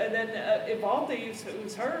have to, and then Evaldi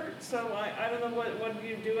who's hurt, so I don't know what do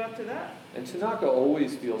you do after that. And Tanaka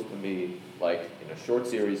always feels to me like in a short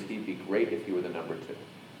series he'd be great if he were the number 2.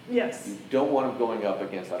 Yes. You don't want him going up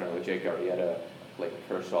against, I don't know, Jake Arrieta, Clayton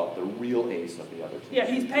Kershaw, the real ace of the other team. Yeah,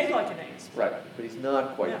 he's paid like an ace. Right, but he's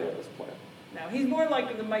not quite there this player. now. He's more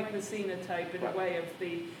like the Mike Messina type in a way of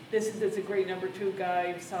this is a great number 2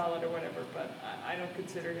 guy, solid or whatever, but I don't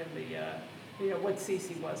consider him what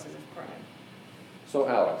Sisi was in his prime. So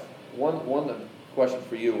Alex, one question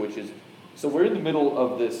for you, which is, so we're in the middle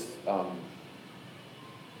of this,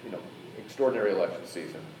 extraordinary election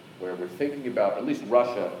season, where we're thinking about at least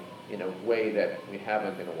Russia in a way that we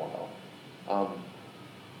haven't in a while.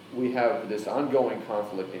 We have this ongoing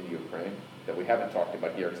conflict in Ukraine that we haven't talked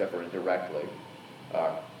about here except for indirectly.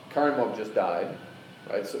 Karimov just died,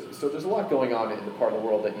 right? So there's a lot going on in the part of the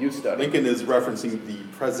world that you study. Lincoln is referencing the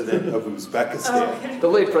president of Uzbekistan. Okay. The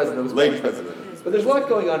late president of Uzbekistan. Late president. But there's a lot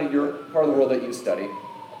going on in your part of the world that you study.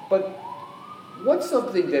 But what's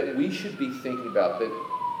something that we should be thinking about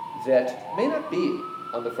that may not be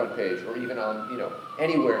on the front page or even on,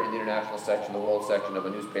 anywhere in the international section, the world section of a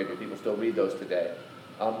newspaper? People still read those today.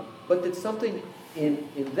 But that's something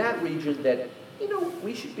in that region that,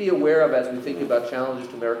 we should be aware of as we think about challenges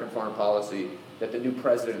to American foreign policy that the new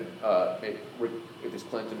president, if it's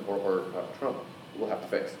Clinton or Trump, will have to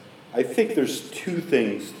face. I think there's 2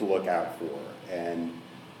 things to look out for, and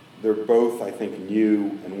they're both, I think,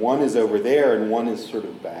 new, and one is over there and one is sort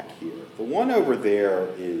of back here. The one over there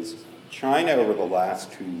is China over the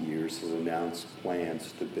last 2 years has announced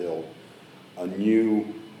plans to build a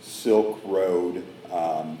new Silk Road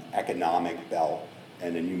economic belt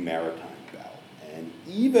and a new maritime belt. And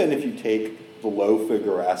even if you take the low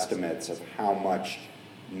figure estimates of how much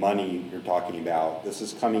money you're talking about, this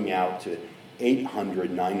is coming out to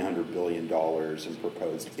 $900 billion in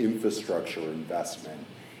proposed infrastructure investment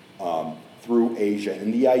through Asia.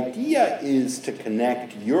 And the idea is to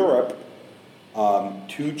connect Europe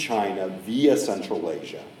to China via Central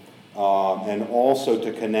Asia, and also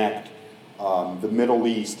to connect the Middle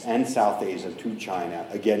East and South Asia to China,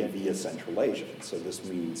 again via Central Asia. So this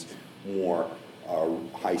means more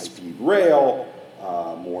high-speed rail,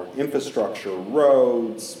 more infrastructure,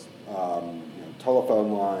 roads,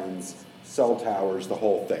 telephone lines, cell towers, the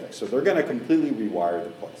whole thing. So they're going to completely rewire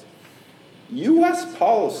the place. U.S.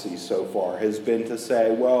 policy so far has been to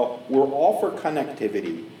say, well, we're all for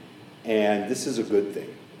connectivity, and this is a good thing,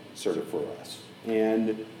 sort of, for us.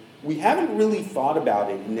 And we haven't really thought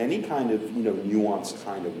about it in any kind of, nuanced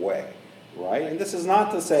kind of way, right? And this is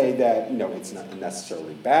not to say that, it's not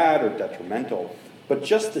necessarily bad or detrimental, but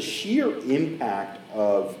just the sheer impact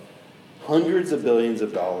of hundreds of billions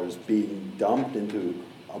of dollars being dumped into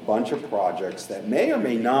a bunch of projects that may or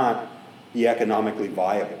may not be economically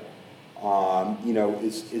viable,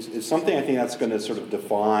 is something I think that's going to sort of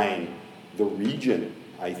define the region,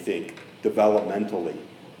 I think, developmentally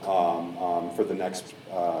for the next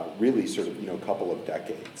really sort of couple of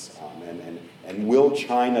decades. And will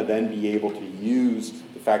China then be able to use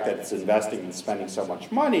the fact that it's investing and spending so much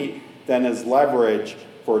money then as leverage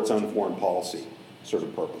for its own foreign policy sort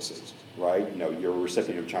of purposes, right? You're a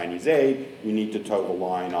recipient of Chinese aid, you need to toe the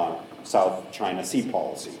line on South China Sea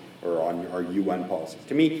policy or on our UN policy.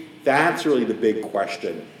 To me, that's really the big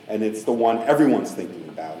question, and it's the one everyone's thinking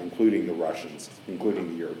about, including the Russians,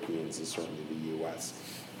 including the Europeans, and certainly the US.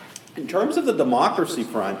 In terms of the democracy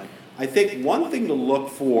front, I think one thing to look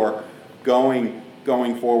for going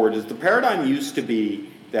forward is the paradigm used to be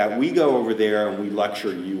that we go over there and we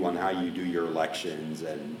lecture you on how you do your elections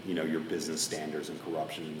and your business standards and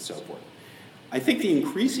corruption and so forth. I think the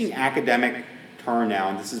increasing academic turn now,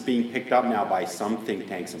 and this is being picked up now by some think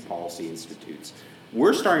tanks and policy institutes,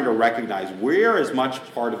 we're starting to recognize we're as much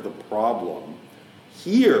part of the problem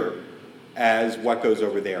here as what goes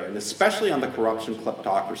over there, and especially on the corruption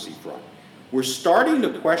kleptocracy front. We're starting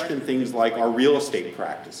to question things like our real estate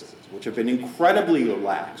practices, which have been incredibly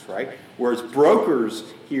lax, right? Whereas brokers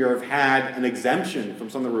here have had an exemption from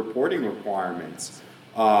some of the reporting requirements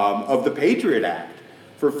of the Patriot Act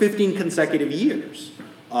for 15 consecutive years.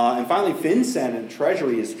 And finally, FinCEN and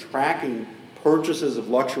Treasury is tracking purchases of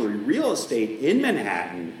luxury real estate in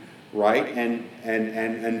Manhattan, right?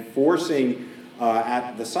 And forcing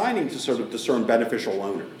at the signing to sort of discern beneficial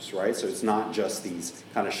owners, right? So it's not just these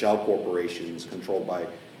kind of shell corporations controlled by,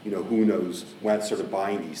 who knows when sort of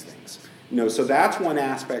buying these things. So that's one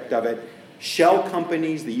aspect of it. Shell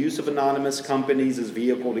companies, the use of anonymous companies as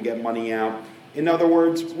vehicle to get money out. In other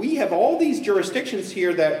words, we have all these jurisdictions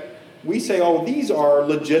here that we say, oh, these are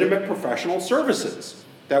legitimate professional services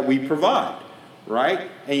that we provide, right?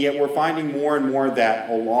 And yet we're finding more and more that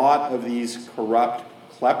a lot of these corrupt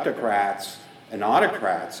kleptocrats and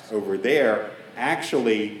autocrats over there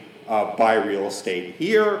actually buy real estate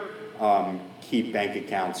here, keep bank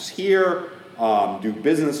accounts here, do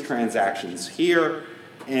business transactions here,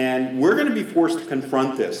 and we're going to be forced to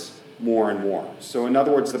confront this more and more. So in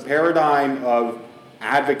other words, the paradigm of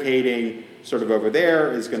advocating sort of over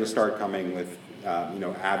there is going to start coming with,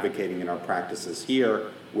 advocating in our practices here,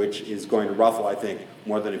 which is going to ruffle, I think,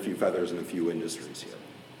 more than a few feathers in a few industries here.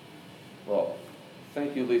 Well,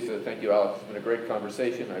 thank you, Lisa. Thank you, Alex. It's been a great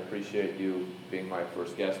conversation. I appreciate you being my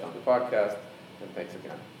first guest on the podcast, and thanks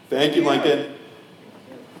again. Thank you, Lincoln.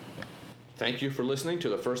 Thank you for listening to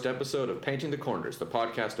the first episode of Painting the Corners, the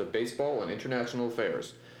podcast of baseball and international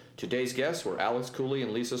affairs. Today's guests were Alex Cooley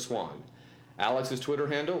and Lisa Swan. Alex's Twitter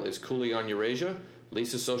handle is Cooley on Eurasia.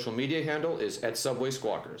 Lisa's social media handle is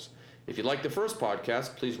 @SubwaySquawkers. If you liked the first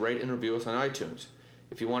podcast, please rate and review us on iTunes.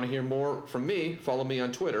 If you want to hear more from me, follow me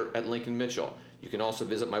on Twitter @LincolnMitchell. You can also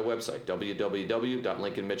visit my website,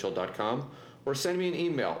 www.lincolnmitchell.com, or send me an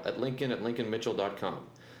email at lincoln@lincolnmitchell.com.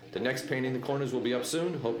 The next Painting the Corners will be up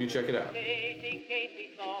soon. Hope you check it out. Casey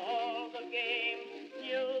saw all the game,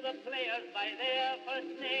 knew the players by their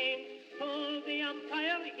first name, told the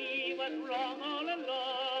umpire he was wrong all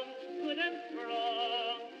along, good and strong.